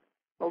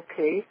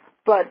 Okay.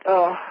 But,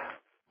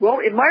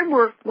 in my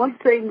work, one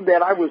thing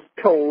that I was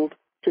told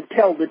to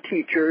tell the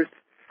teachers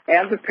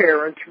and the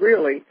parents,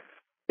 really,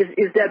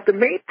 is that the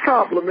main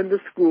problem in the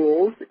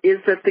schools is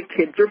that the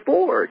kids are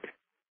bored.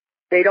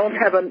 They don't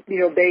have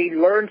they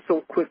learn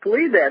so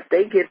quickly that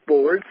they get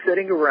bored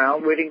sitting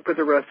around waiting for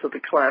the rest of the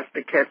class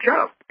to catch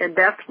up. And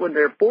that's when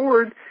they're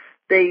bored,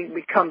 they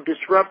become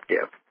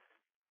disruptive.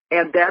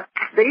 And that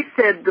they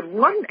said the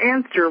one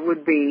answer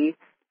would be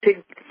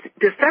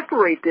to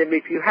separate them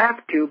if you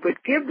have to,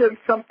 but give them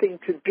something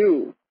to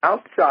do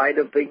outside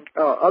of the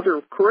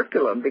other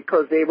curriculum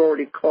because they've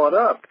already caught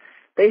up.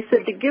 They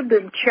said to give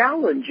them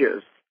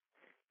challenges.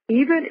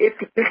 Even if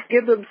you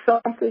give them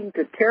something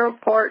to tear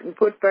apart and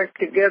put back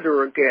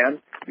together again,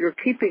 you're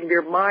keeping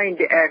their mind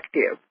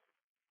active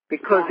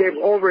because they're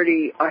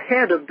already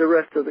ahead of the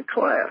rest of the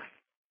class.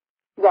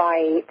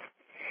 Right.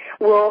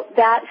 Well,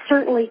 that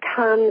certainly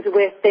comes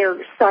with their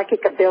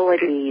psychic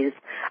abilities.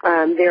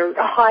 They're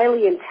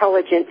highly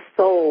intelligent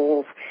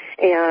souls.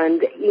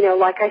 And,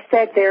 like I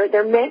said,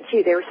 they're meant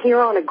to. They're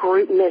here on a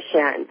group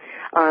mission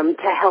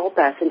to help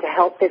us and to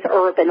help this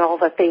earth and all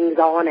the things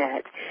on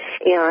it.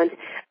 And,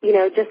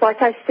 just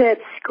like I said,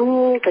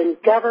 schools and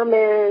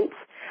governments,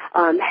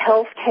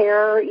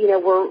 healthcare,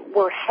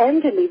 we're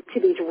headed to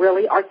these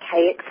really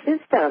archaic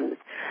systems.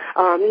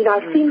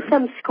 I've seen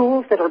some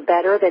schools that are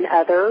better than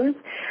others,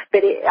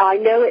 but I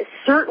know it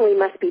certainly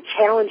must be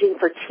challenging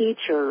for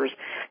teachers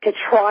to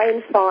try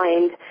and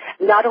find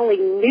not only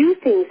new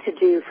things to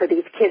do for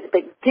these kids,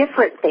 but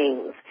different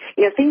things,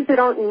 things that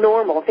aren't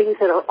normal, things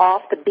that are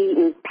off the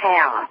beaten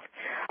path.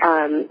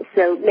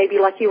 So maybe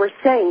like you were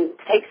saying,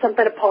 take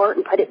something apart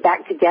and put it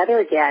back together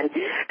again.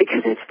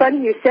 Because it's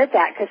funny you said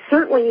that, because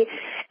certainly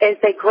as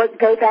they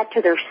go back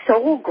to their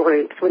soul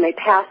groups, when they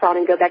pass on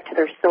and go back to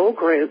their soul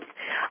groups,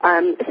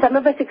 some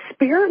of us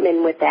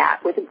experiment with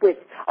that, with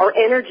our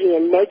energy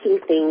and making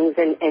things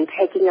and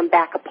taking them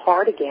back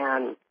apart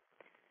again.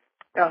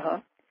 Uh-huh.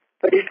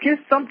 But it's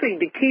just something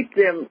to keep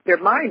their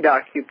mind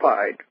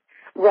occupied.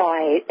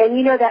 Right.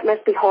 And that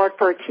must be hard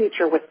for a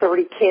teacher with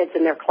 30 kids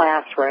in their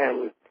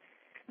classroom.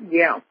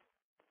 Yeah,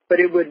 but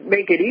it would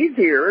make it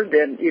easier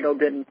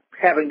than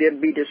having them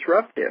be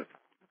disruptive.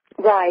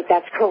 Right,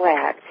 that's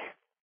correct.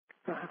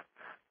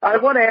 I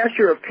want to ask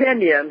your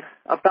opinion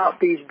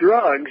about these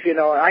drugs.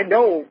 I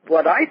know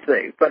what I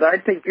think, but I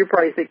think you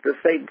probably think the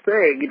same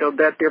thing,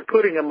 that they're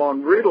putting them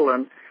on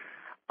Ritalin.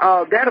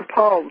 That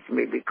appalls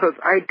me because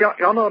I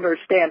don't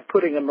understand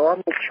putting a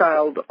normal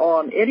child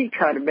on any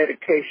kind of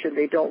medication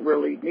they don't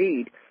really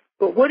need.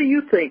 But what do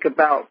you think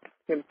about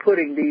in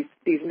putting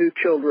these new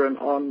children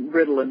on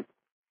Ritalin?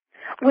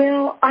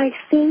 Well, I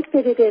think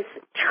that it is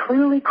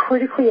truly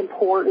critically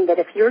important that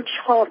if your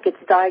child gets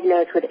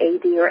diagnosed with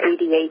AD or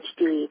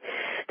ADHD,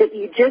 that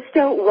you just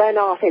don't run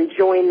off and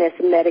join this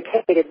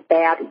medicated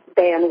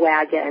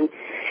bandwagon.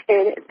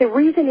 And the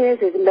reason is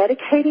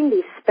medicating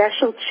these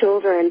special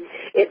children,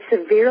 it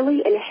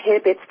severely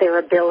inhibits their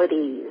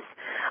abilities.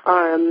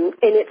 And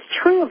it's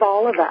true of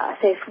all of us.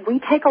 If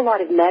we take a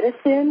lot of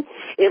medicine,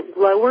 it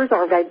lowers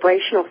our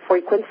vibrational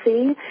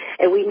frequency,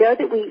 and we know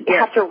that we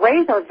have to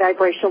raise our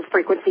vibrational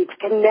frequency to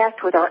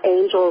connect with our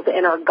angels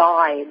and our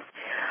guides.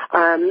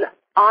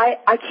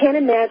 I can't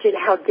imagine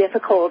how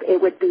difficult it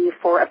would be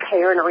for a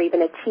parent or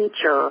even a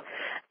teacher,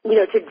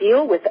 to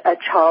deal with a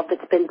child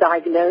that's been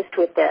diagnosed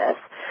with this.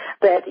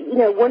 But,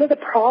 one of the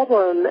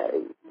problems,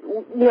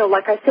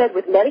 like I said,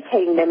 with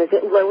medicating them is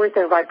it lowers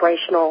their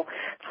vibrational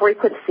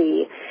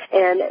frequency.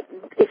 And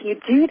if you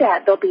do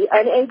that, they'll be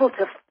unable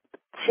to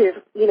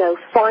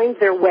find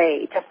their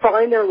way, to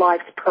find their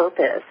life's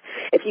purpose.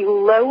 If you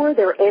lower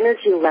their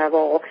energy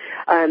level,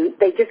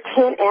 they just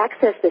can't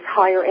access this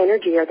higher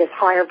energy or this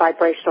higher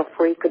vibrational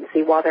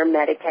frequency while they're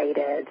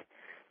medicated.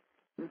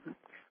 Mm-hmm.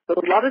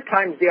 But a lot of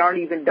times they aren't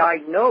even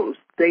diagnosed.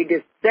 They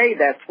just say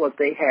that's what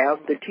they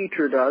have, the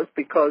teacher does,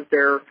 because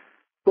they're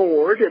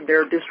bored and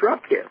they're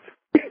disruptive.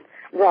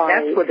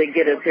 Right. That's what they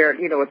get as their,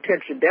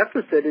 attention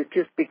deficit is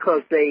just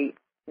because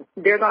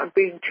they're not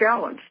being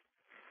challenged.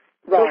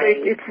 Right.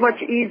 So it's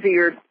much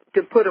easier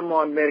to put them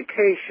on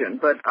medication,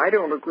 but I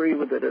don't agree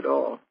with it at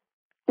all.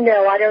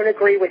 No, I don't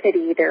agree with it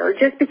either.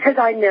 Just because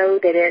I know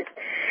that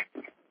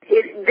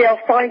they'll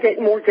find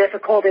it more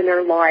difficult in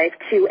their life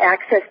to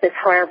access this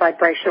higher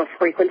vibrational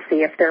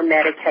frequency if they're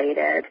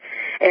medicated.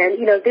 And,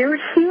 they're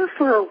here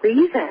for a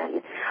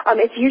reason.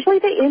 It's usually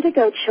the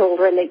indigo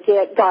children that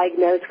get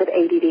diagnosed with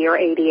ADD or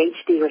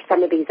ADHD or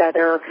some of these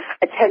other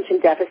attention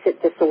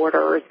deficit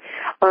disorders.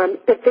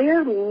 But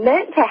they're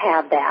meant to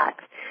have that.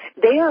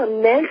 They are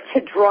meant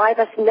to drive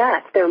us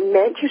nuts. They're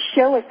meant to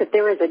show us that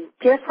there is a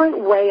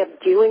different way of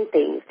doing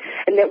things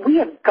and that we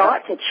have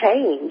got to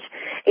change.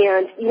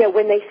 And,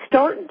 when they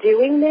start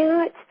doing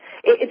that,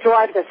 it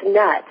drives us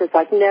nuts. It's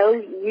like, no,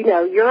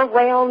 you're a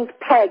round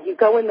peg. You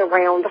go in the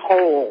round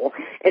hole,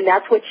 and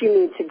that's what you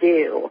need to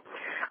do.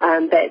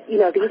 But,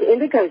 these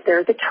indigos,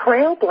 they're the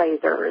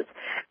trailblazers.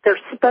 They're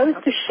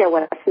supposed to show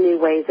us new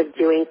ways of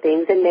doing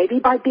things, and maybe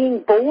by being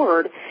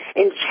bored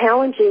and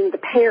challenging the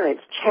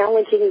parents,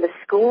 challenging the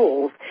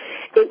schools,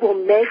 it will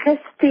make us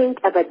think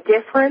of a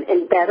different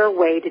and better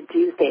way to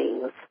do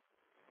things.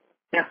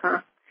 Uh-huh.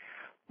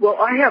 Well,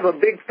 I have a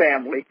big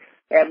family,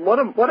 and one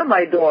of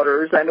my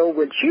daughters, I know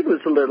when she was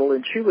little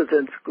and she was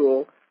in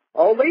school,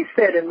 all they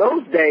said in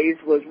those days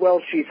was, well,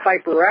 she's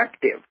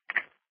hyperactive.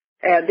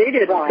 And they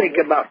didn't think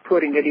about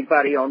putting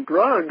anybody on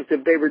drugs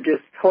if they were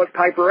just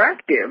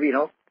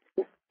hyperactive,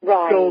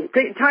 Right. So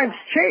times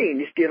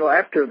changed,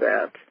 after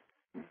that.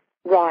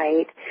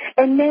 Right.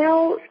 And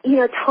now,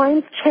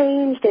 times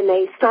changed and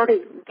they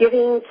started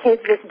giving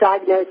kids this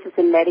diagnosis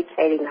and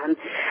medicating them.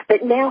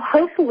 But now,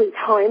 hopefully,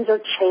 times are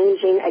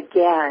changing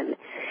again.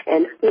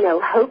 And,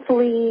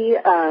 hopefully,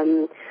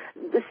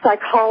 the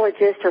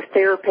psychologist or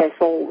therapist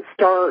will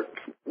start,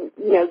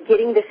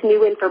 getting this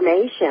new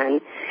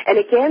information and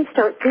again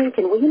start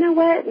thinking, well, you know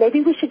what,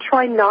 maybe we should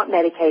try not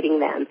medicating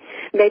them.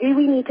 Maybe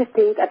we need to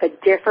think of a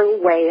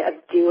different way of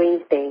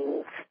doing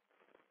things.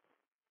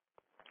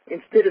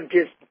 Instead of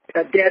just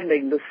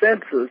deadening the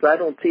senses, I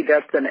don't see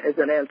that as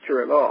an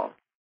answer at all.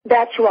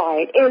 That's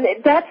right, and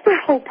that's their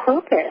whole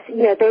purpose.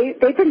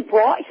 They've been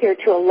brought here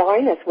to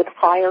align us with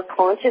higher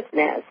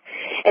consciousness,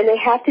 and they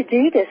have to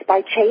do this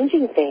by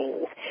changing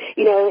things.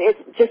 It's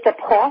just a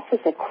process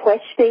of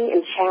questioning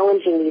and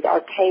challenging these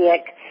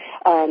archaic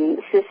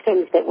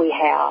systems that we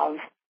have.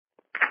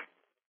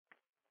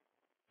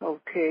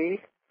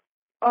 Okay.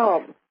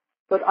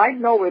 But I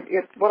know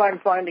it's what I'm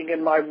finding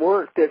in my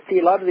work that,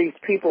 a lot of these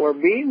people are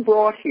being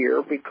brought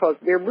here because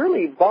they're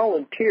really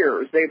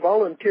volunteers. They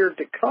volunteered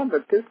to come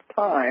at this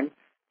time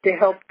to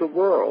help the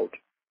world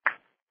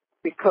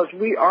because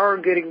we are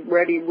getting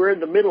ready. We're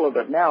in the middle of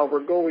it now. We're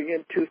going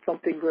into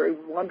something very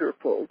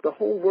wonderful. The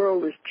whole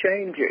world is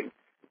changing,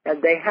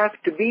 and they have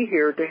to be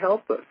here to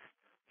help us.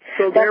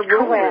 So their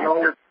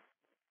role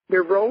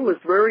is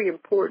very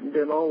important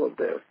in all of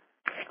this.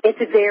 It's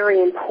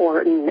very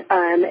important.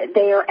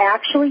 They are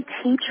actually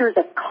teachers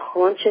of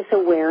conscious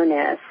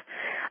awareness.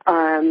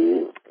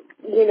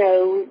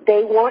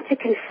 They want to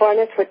confront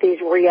us with these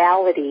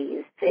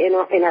realities in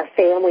our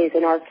families,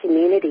 in our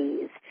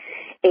communities.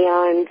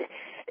 And,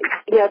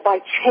 by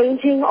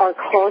changing our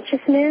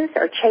consciousness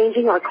or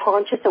changing our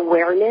conscious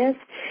awareness,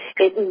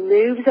 it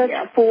moves us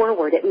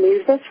forward. It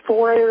moves us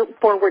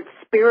forward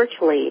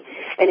spiritually,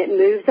 and it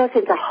moves us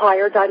into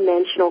higher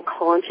dimensional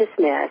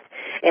consciousness.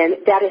 And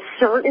that is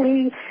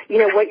certainly,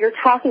 what you're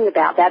talking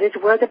about. That is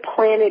where the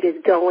planet is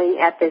going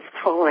at this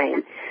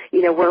time.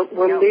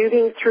 We're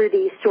moving through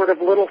these sort of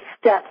little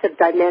steps of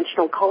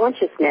dimensional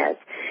consciousness.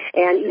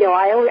 And,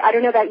 I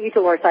don't know about you,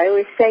 Dolores. I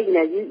always say,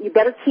 you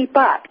better keep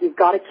up. You've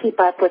got to keep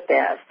up with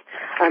this.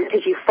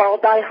 Because you fall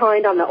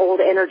behind on the old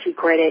energy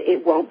grid,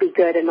 it won't be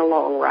good in the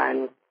long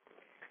run.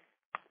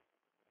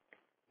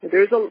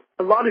 There's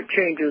a lot of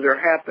changes are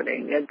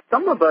happening, and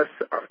some of us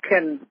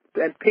can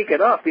pick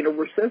it up.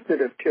 We're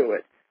sensitive to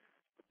it.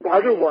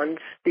 Right. Other ones,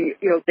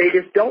 they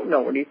just don't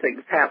know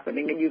anything's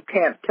happening, and you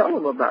can't tell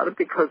them about it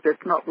because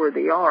that's not where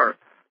they are.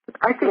 But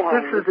I think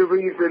this is the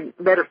reason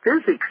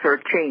metaphysics are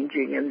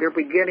changing, and they're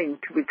beginning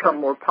to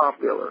become more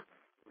popular.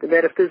 The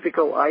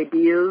metaphysical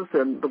ideas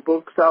and the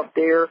books out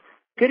there,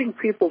 getting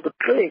people to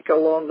think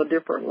along a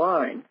different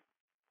line.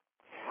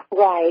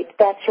 Right,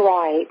 that's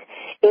right.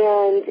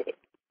 And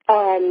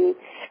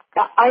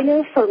I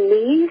know for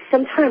me,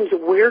 sometimes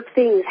weird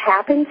things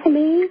happen to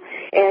me,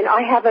 and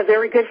I have a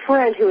very good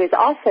friend who is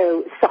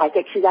also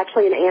psychic. She's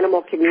actually an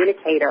animal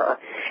communicator,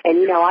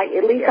 and,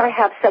 I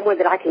have someone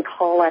that I can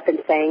call up and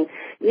saying,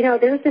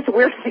 there's this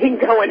weird thing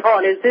going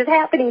on. Is this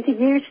happening to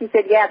you? She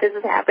said, yeah, this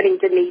is happening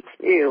to me,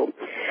 too.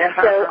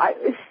 So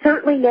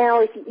certainly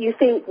now, if you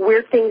think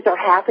weird things are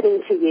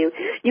happening to you,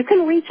 you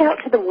can reach out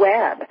to the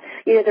web.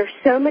 There's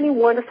so many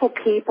wonderful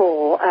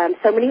people,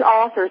 so many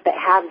authors that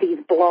have these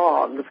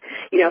blogs.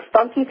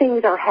 Funky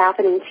things are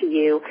happening to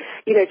you.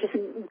 Just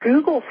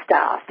Google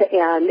stuff,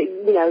 and,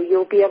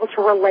 you'll be able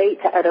to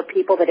relate to other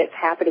people that it's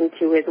happening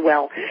to as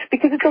well,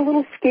 because it's a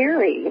little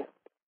scary.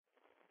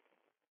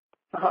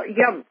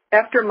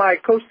 After my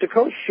Coast to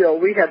Coast show,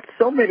 we had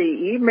so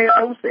many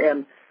emails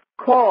and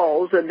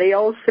calls, and they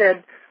all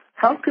said,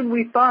 how can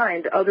we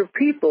find other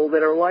people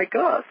that are like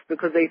us?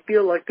 Because they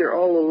feel like they're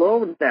all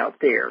alone out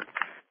there.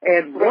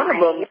 And one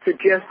of them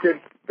suggested,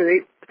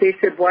 they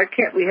said, why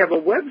can't we have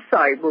a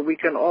website where we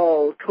can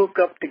all hook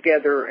up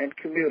together and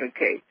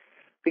communicate?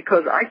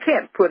 Because I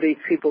can't put these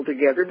people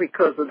together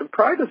because of the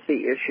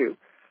privacy issue.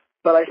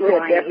 But I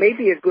said that may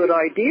be a good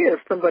idea if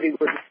somebody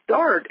would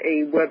start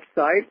a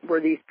website where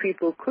these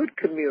people could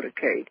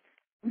communicate.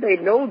 They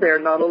know they're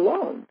not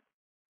alone.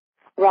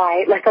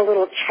 Right, like a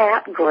little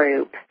chat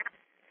group.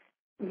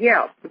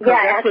 Yeah. Yeah,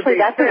 actually,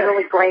 that's a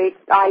really great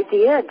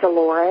idea,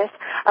 Dolores.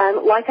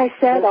 Like I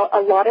said,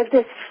 a lot of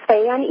this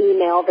fan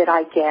email that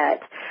I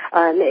get,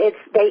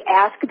 they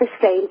ask the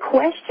same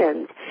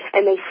questions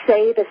and they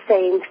say the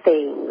same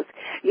things.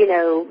 You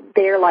know,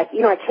 they're like,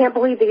 you know, I can't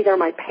believe these are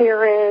my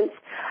parents.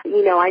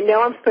 You know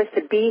I'm supposed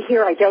to be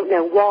here. I don't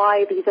know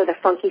why. These are the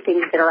funky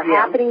things that are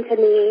happening to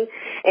me.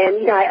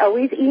 And, you know, I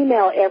always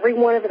email every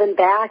one of them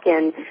back,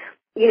 and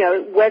you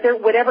know,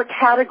 whatever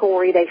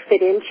category they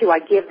fit into, I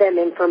give them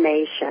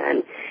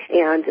information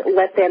and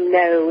let them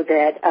know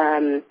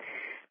that,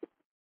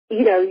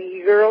 you know,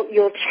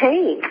 you'll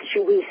change.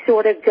 We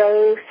sort of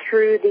go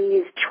through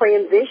these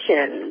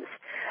transitions.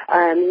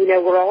 You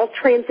know, we're all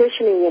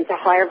transitioning into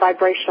higher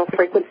vibrational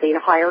frequency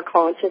and higher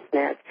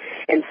consciousness,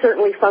 and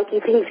certainly funky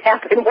things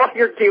happen while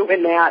you're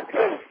doing that.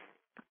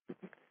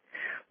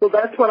 Well,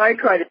 that's what I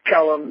try to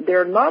tell them.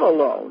 They're not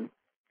alone.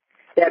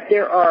 That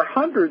there are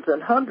hundreds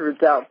and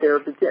hundreds out there,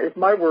 if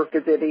my work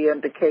is any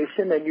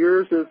indication, and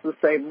yours is the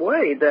same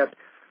way, that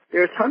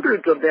there's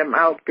hundreds of them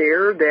out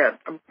there that,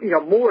 you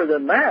know, more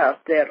than that,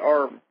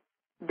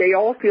 they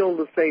all feel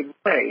the same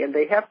way, and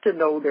they have to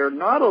know they're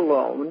not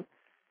alone,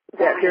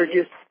 that they're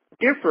just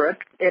different,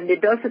 and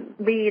it doesn't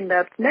mean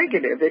that's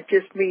negative. It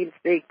just means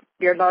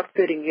they're not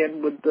fitting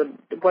in with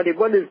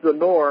what is the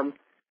norm,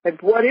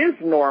 and what is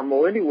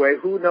normal anyway,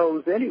 who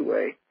knows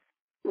anyway.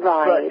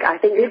 Right. But I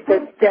think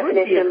the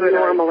definition of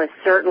normal is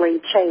certainly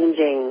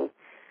changing.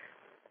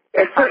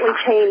 It certainly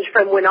changed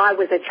from when I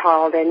was a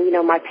child, and, you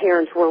know, my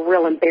parents were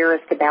real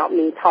embarrassed about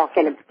me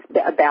talking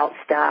about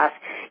stuff.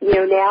 You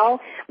know, now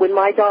when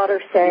my daughter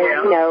says,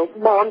 you know,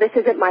 Mom, this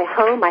isn't my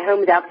home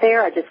is out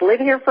there, I just live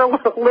here for a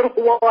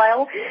little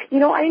while, you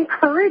know, I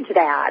encourage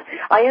that.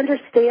 I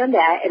understand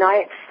that, and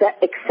I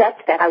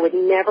accept that. I would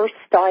never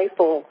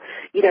stifle,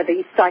 you know,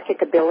 these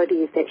psychic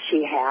abilities that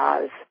she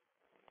has.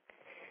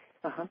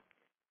 Uh-huh.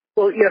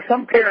 Well, yeah,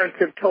 some parents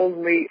have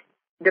told me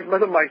that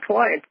one of my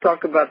clients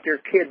talk about their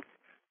kids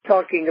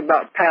talking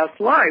about past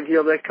lives. You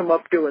know, they come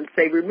up to and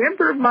say,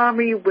 remember,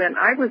 Mommy, when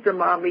I was a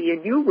mommy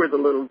and you were the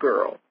little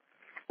girl?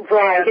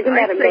 Right. Isn't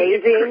that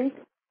amazing?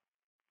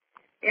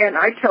 And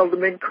I tell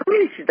them,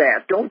 encourage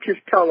that. Don't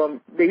just tell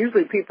them.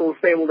 Usually people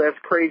say, well, that's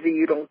crazy.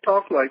 You don't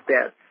talk like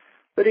that.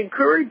 But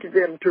encourage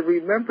them to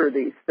remember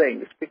these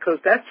things, because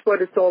that's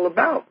what it's all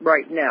about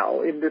right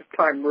now in this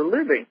time we're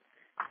living,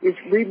 is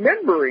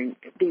remembering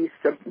these,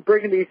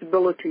 bringing these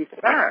abilities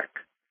back.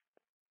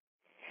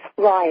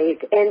 Right,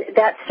 and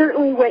that's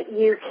certainly what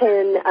you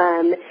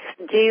can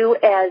do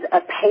as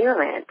a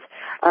parent,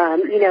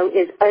 you know,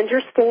 is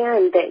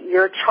understand that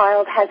your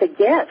child has a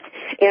gift.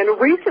 And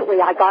recently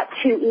I got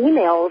 2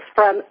 emails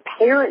from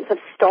parents of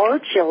star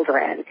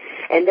children,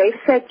 and they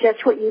said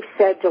just what you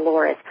said,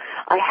 Dolores.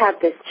 I have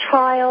this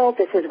child,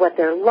 this is what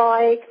they're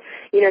like.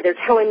 You know, they're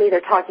telling me they're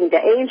talking to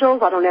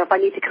angels. I don't know if I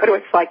need to go to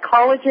a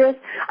psychologist.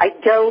 I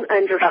don't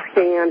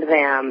understand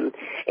them.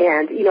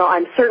 And, you know,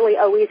 I'm certainly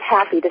always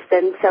happy to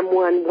send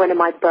someone one of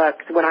my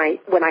books when I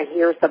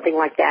hear something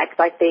like that,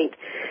 because I think,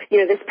 you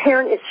know, this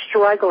parent is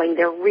struggling.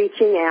 They're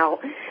reaching out.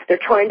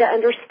 They're trying to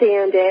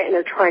understand it, and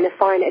they're trying to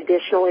find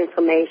additional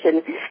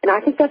information. And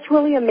I think that's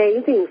really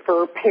amazing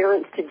for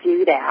parents to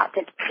do that,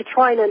 to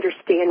try and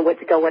understand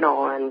what's going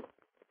on.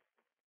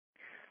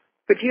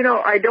 But, you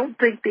know, I don't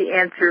think the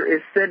answer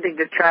is sending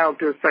a child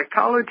to a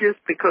psychologist,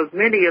 because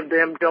many of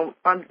them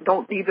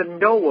don't even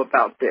know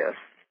about this.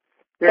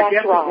 They're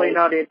definitely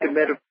not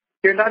into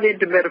they're not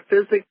into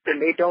metaphysics, and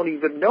they don't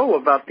even know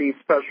about these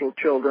special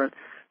children.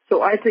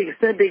 So I think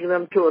sending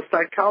them to a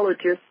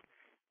psychologist,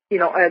 you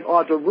know, as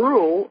a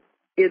rule,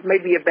 it may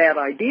be a bad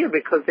idea,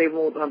 because they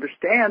won't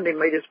understand. They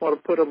may just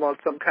want to put them on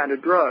some kind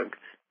of drugs.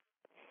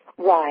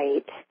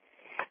 Right.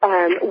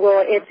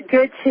 Well, it's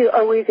good to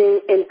always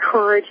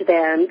encourage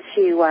them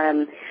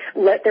to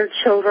let their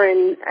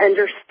children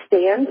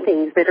understand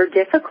things that are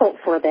difficult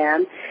for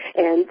them,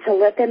 and to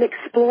let them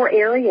explore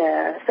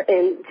areas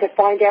and to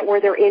find out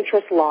where their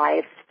interest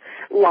lies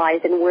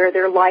and where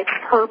their life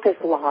purpose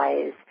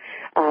lies.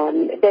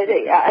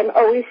 I'm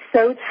always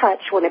so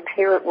touched when a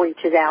parent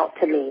reaches out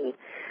to me.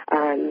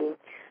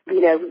 You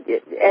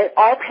know,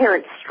 all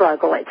parents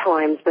struggle at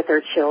times with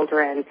their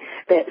children,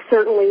 but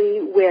certainly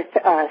with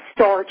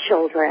star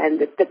children,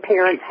 the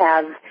parents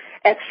have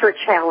extra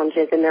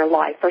challenges in their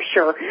life, for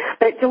sure.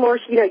 But,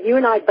 Dolores, you know, you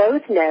and I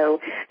both know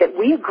that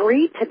we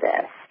agreed to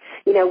this.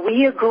 You know,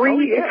 we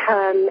agreed to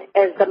come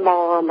as the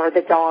mom or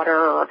the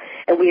daughter,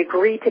 and we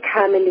agreed to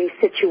come in these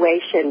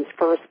situations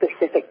for a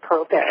specific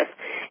purpose.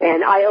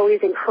 And I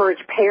always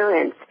encourage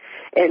parents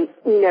and,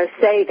 you know,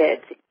 say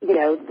that, you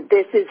know,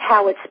 this is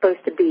how it's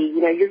supposed to be.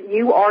 You know,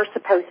 you are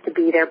supposed to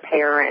be their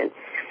parent,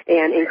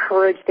 and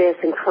encourage this,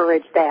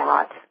 encourage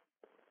that.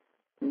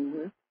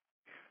 Mm-hmm.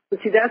 But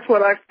see, that's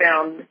what I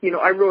found. You know,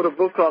 I wrote a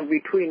book on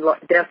Between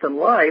Death and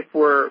Life,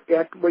 where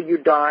when you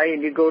die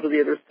and you go to the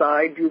other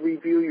side, you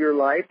review your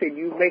life and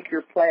you make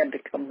your plan to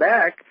come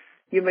back.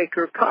 You make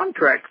your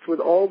contracts with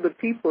all the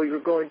people you're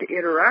going to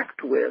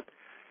interact with.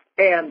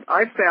 And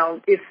I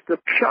found it's the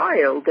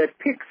child that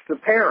picks the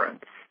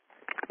parents.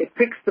 It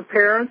picks the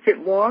parents it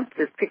wants.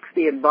 It picks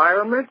the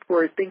environment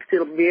where it thinks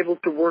it'll be able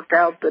to work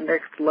out the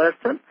next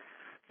lesson.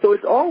 So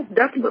it's all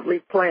definitely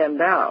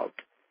planned out.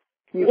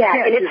 You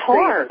can't and it's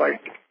hard.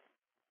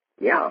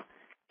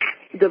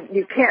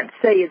 You can't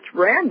say it's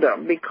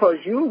random because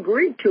you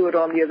agreed to it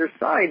on the other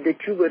side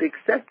that you would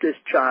accept this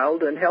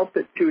child and help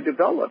it to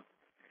develop.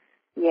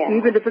 Yeah.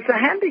 Even if it's a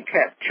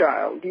handicapped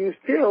child, you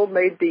still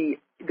made the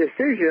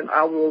decision,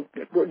 I will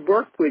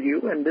work with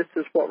you, and this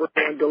is what we're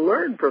going to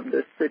learn from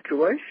this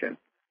situation.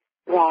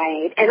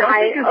 Right. And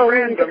I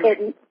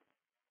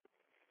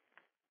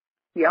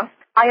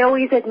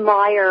always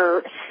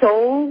admire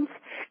souls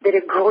that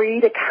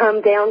agree to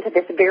come down to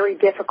this very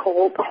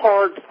difficult,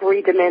 hard,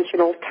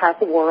 three-dimensional,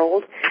 tough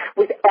world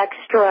with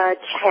extra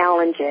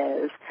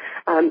challenges.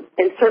 And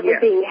certainly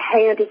being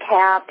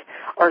handicapped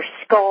or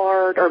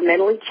scarred or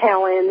mentally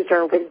challenged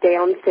or with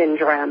Down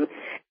syndrome.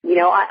 You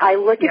know, I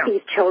look at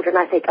these children,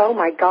 I think, oh,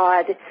 my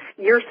God,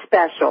 you're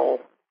special.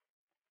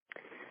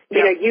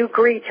 You know, you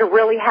agreed to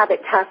really have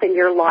it tough in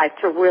your life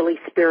to really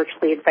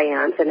spiritually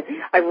advance, and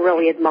I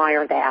really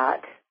admire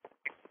that.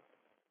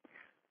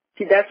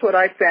 See, that's what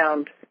I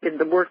found in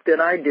the work that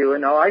I do,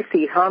 and I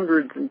see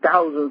hundreds and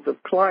thousands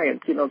of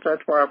clients, you know,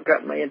 that's where I've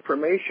got my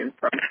information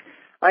from.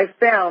 I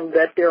found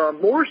that there are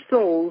more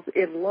souls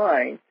in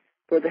line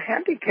for the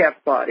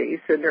handicapped bodies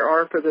than there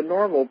are for the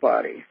normal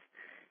bodies.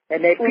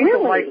 And that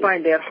people might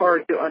find that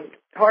hard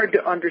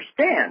to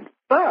understand,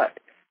 but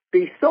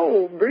the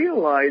soul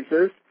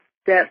realizes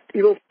that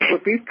it'll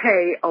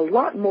repay a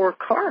lot more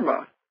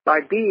karma by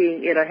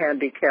being in a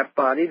handicapped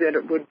body than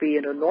it would be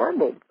in a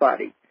normal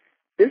body.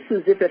 This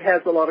is if it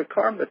has a lot of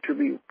karma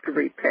to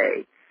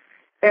repay.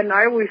 And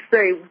I always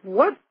say,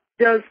 what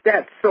does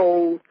that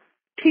soul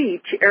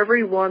teach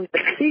everyone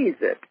that sees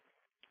it?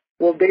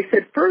 Well, they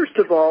said, first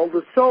of all,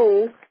 the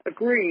soul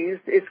agrees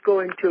it's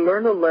going to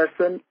learn a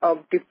lesson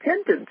of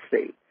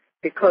dependency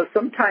because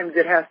sometimes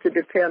it has to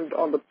depend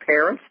on the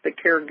parents, the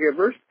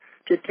caregivers,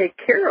 to take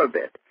care of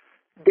it.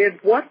 Then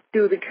what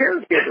do the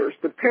caregivers,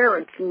 the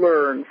parents,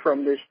 learn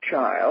from this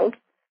child?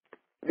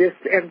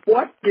 And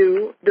what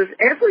does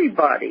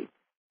everybody?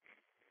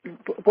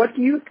 What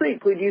do you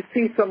think when you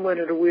see someone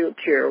in a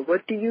wheelchair?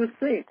 What do you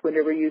think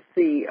whenever you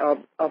see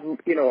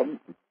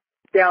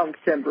Down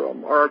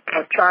syndrome or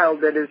a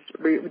child that is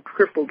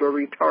crippled or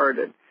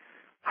retarded?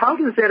 How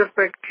does that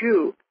affect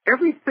you?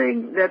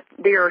 Everything that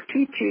they are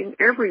teaching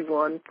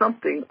everyone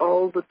something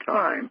all the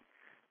time.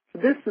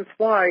 This is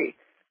why,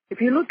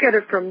 if you look at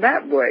it from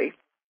that way,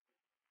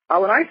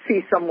 when I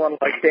see someone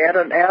like that,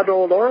 an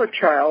adult or a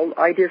child,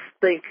 I just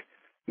think,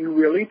 you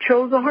really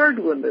chose a hard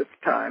one this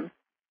time.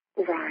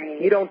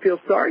 Right. You don't feel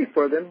sorry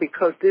for them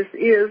because this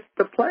is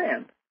the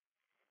plan.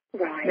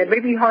 Right. And it may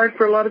be hard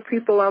for a lot of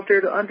people out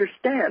there to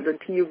understand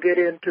until you get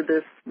into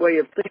this way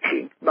of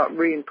thinking about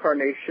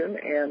reincarnation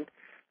and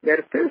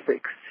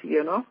metaphysics,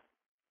 you know?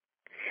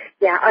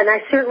 Yeah, and I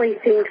certainly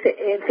think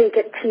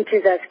it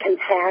teaches us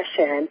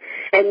compassion.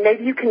 And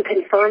maybe you can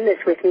confirm this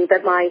with me,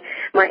 but my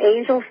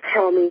angels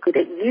tell me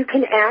that you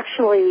can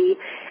actually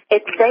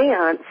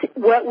advance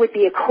what would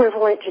be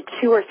equivalent to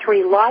 2 or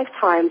 3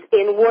 lifetimes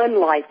in one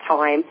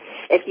lifetime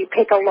if you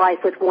pick a life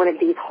with one of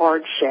these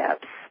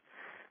hardships.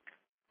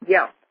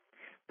 Yeah,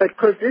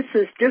 because this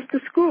is just a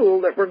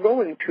school that we're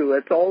going to.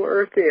 That's all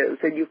Earth is,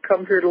 and you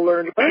come here to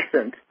learn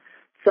lessons.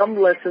 Some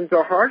lessons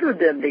are harder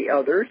than the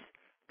others,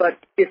 but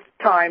it's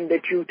time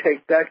that you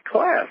take that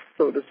class,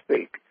 so to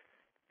speak.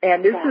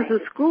 And this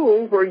is a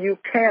school where you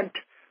can't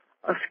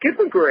skip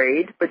a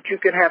grade, but you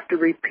can have to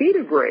repeat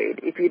a grade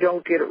if you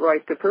don't get it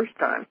right the first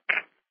time.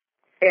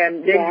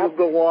 And then you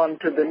go on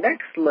to the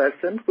next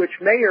lesson, which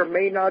may or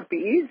may not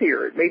be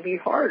easier. It may be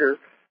harder,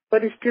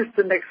 but it's just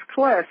the next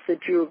class that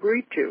you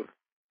agree to.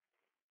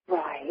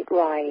 Right,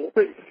 right.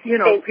 But, you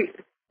know,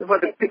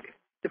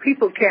 the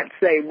people can't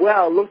say,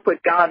 well, look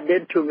what God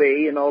did to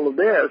me and all of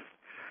this.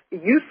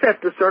 You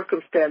set the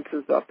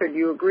circumstances up and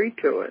you agree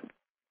to it.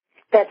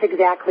 That's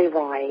exactly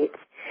right.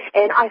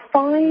 And I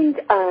find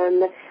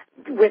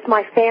with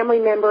my family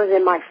members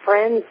and my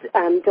friends,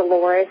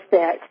 Dolores,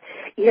 that,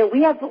 you know,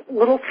 we have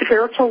little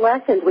spiritual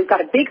lessons. We've got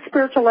a big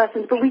spiritual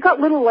lessons, but we've got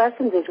little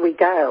lessons as we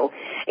go.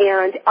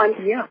 And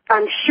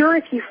I'm sure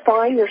if you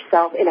find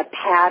yourself in a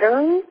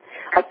pattern,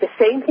 like the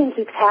same thing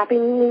keeps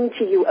happening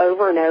to you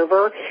over and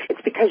over,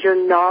 it's because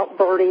you're not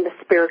learning the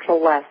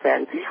spiritual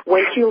lesson.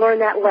 Once you learn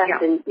that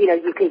lesson, you know,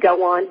 you can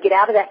go on, get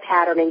out of that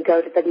pattern and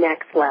go to the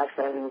next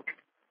lesson.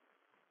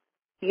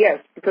 Yes,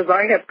 because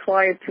I have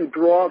clients who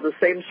draw the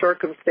same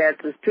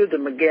circumstances to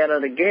them again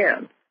and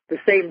again. The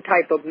same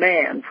type of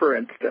man, for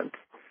instance.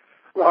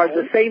 Or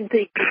the same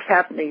thing keeps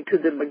happening to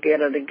them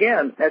again and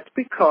again. That's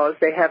because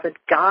they haven't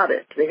got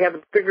it. They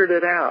haven't figured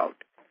it out.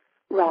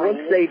 Right.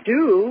 Once they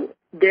do,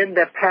 then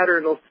that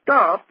pattern will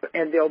stop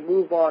and they'll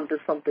move on to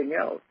something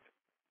else.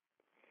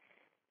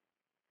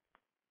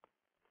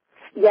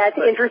 Yeah, it's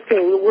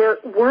interesting.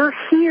 We're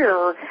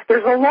here.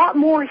 There's a lot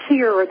more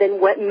here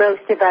than what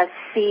most of us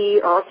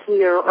see or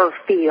hear or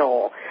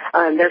feel.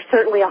 There's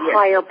certainly a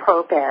higher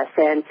purpose,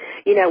 and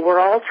we're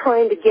all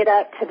trying to get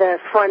up to the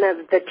front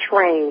of the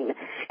train,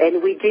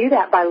 and we do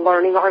that by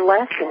learning our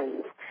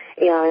lessons.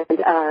 And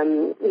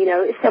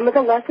some of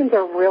the lessons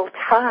are real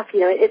tough.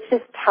 It's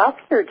just tough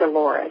here,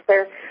 Dolores.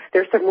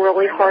 There's some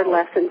really hard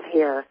lessons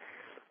here.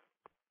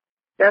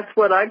 That's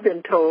what I've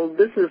been told.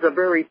 This is a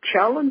very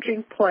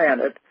challenging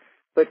planet.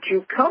 But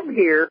you come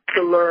here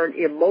to learn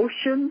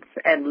emotions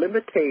and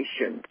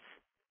limitations.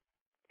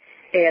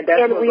 And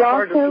that's one of the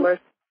hardest lessons.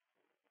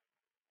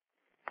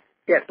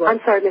 Yes, I'm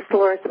sorry, Miss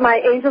Dolores. My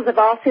angels have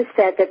also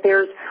said that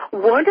there's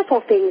wonderful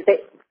things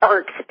that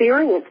are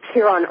experienced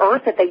here on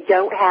Earth that they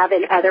don't have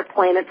in other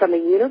planets on the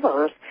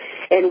universe.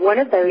 And one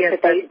of those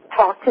that they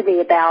talk to me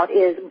about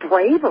is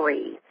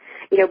bravery.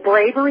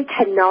 Bravery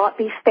cannot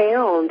be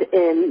found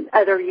in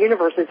other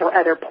universes or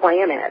other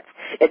planets.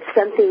 It's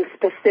something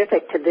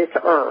specific to this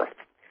Earth.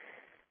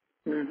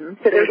 Mm-hmm.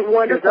 So there's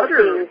wonderful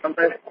things.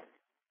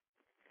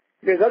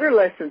 There's other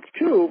lessons,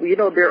 too.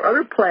 There are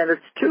other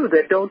planets, too,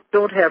 that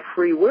don't have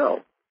free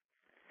will.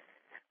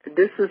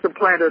 This is a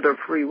planet of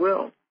free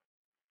will.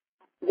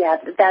 Yeah,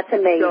 that's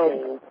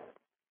amazing.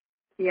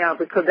 So,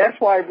 because that's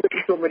why I've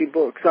written so many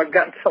books. I've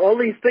got all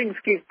these things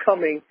keep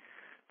coming.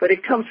 But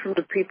it comes from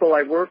the people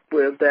I work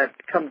with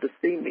that come to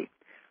see me.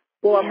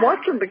 Well, I'm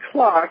watching the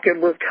clock,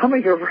 and we're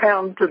coming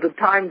around to the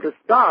time to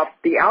stop.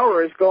 The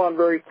hour has gone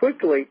very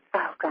quickly.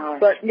 Oh, gosh.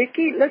 But,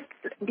 Nikki, do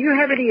you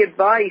have any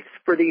advice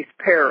for these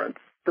parents,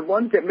 the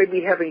ones that may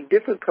be having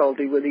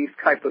difficulty with these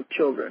type of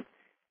children?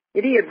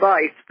 Any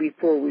advice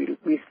before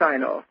we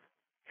sign off?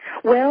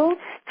 Well,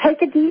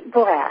 take a deep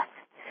breath.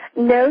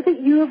 Know that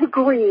you have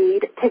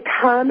agreed to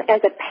come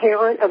as a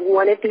parent of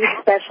one of these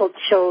special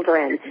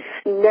children.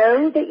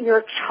 Know that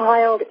your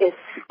child is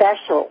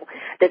special,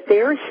 that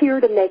they're here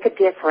to make a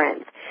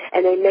difference.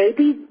 And they may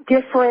be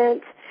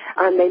different,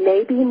 they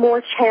may be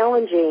more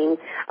challenging,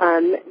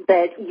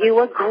 but you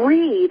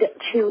agreed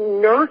to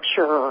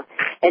nurture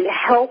and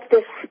help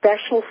this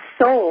special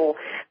soul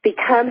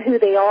become who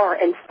they are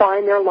and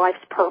find their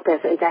life's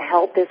purpose and to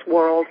help this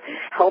world,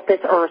 help this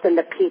earth and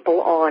the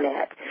people on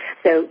it.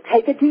 So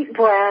take a deep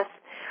breath,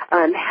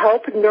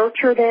 help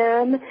nurture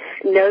them,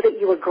 know that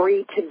you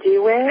agreed to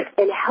do it,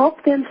 and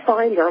help them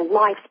find their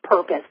life's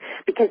purpose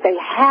because they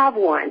have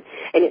one.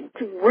 And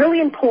it's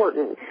really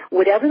important.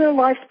 Whatever their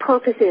life's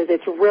purpose is,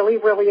 it's really,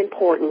 really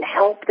important.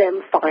 Help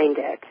them find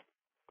it.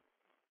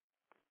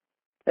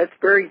 That's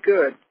very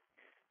good.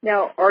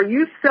 Now, are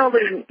you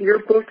selling your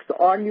books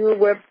on your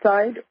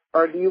website,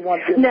 or do you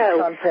want them to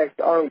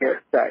contact our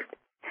website?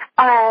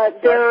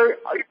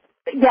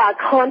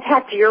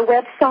 Contact your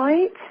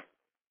website.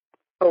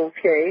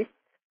 Okay.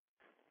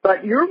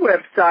 But your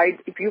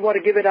website, if you want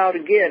to give it out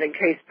again in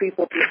case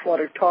people just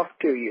want to talk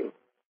to you.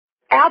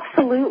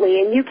 Absolutely,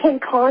 and you can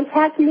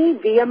contact me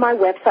via my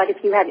website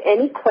if you have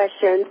any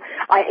questions.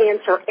 I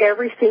answer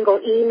every single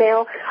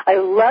email. I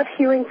love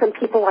hearing from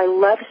people. I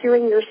love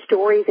hearing your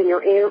stories and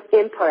your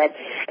input.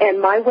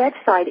 And my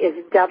website is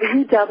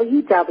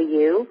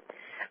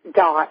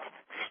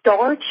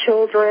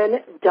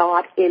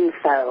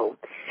www.starchildren.info.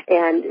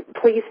 And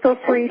please feel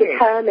free to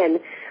come and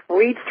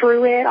read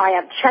through it. I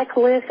have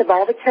checklists of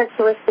all the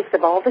characteristics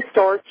of all the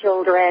star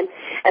children,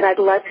 and I'd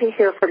love to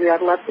hear from you.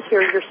 I'd love to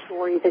hear your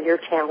stories and your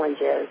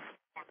challenges.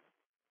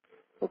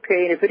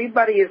 Okay, and if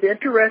anybody is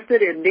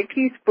interested in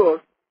Nikki's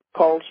book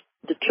called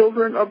The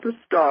Children of the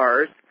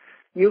Stars,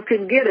 you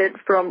can get it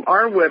from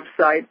our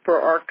website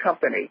for our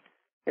company.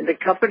 And the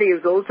company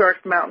is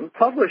Ozark Mountain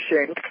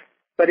Publishing,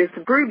 but it's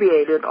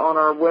abbreviated on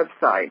our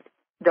website,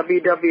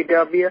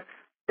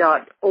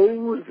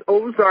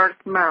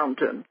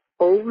 www.ozarkmountain.com.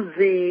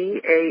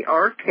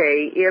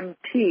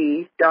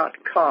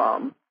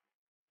 OZARKMT.com.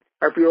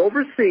 Or if you're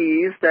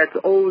overseas, that's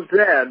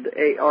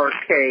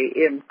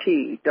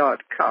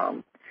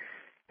OZARKMT.com.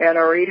 And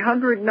our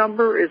 800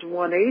 number is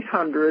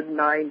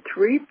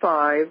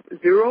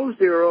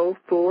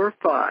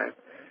 1-800-935-0045.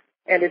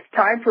 And it's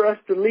time for us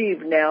to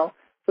leave now.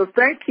 So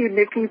thank you,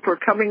 Nikki, for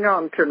coming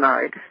on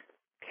tonight.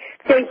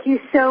 Thank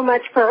you so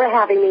much for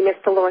having me, Miss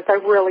Dolores. I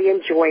really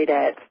enjoyed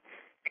it.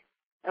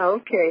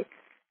 Okay.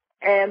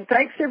 And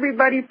thanks,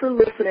 everybody, for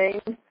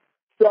listening.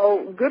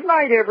 So good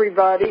night,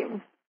 everybody.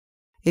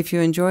 If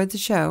you enjoyed the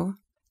show,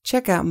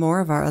 check out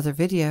more of our other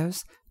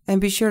videos and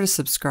be sure to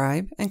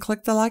subscribe and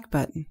click the like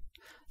button.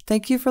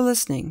 Thank you for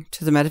listening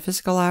to the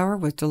Metaphysical Hour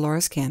with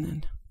Dolores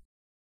Cannon.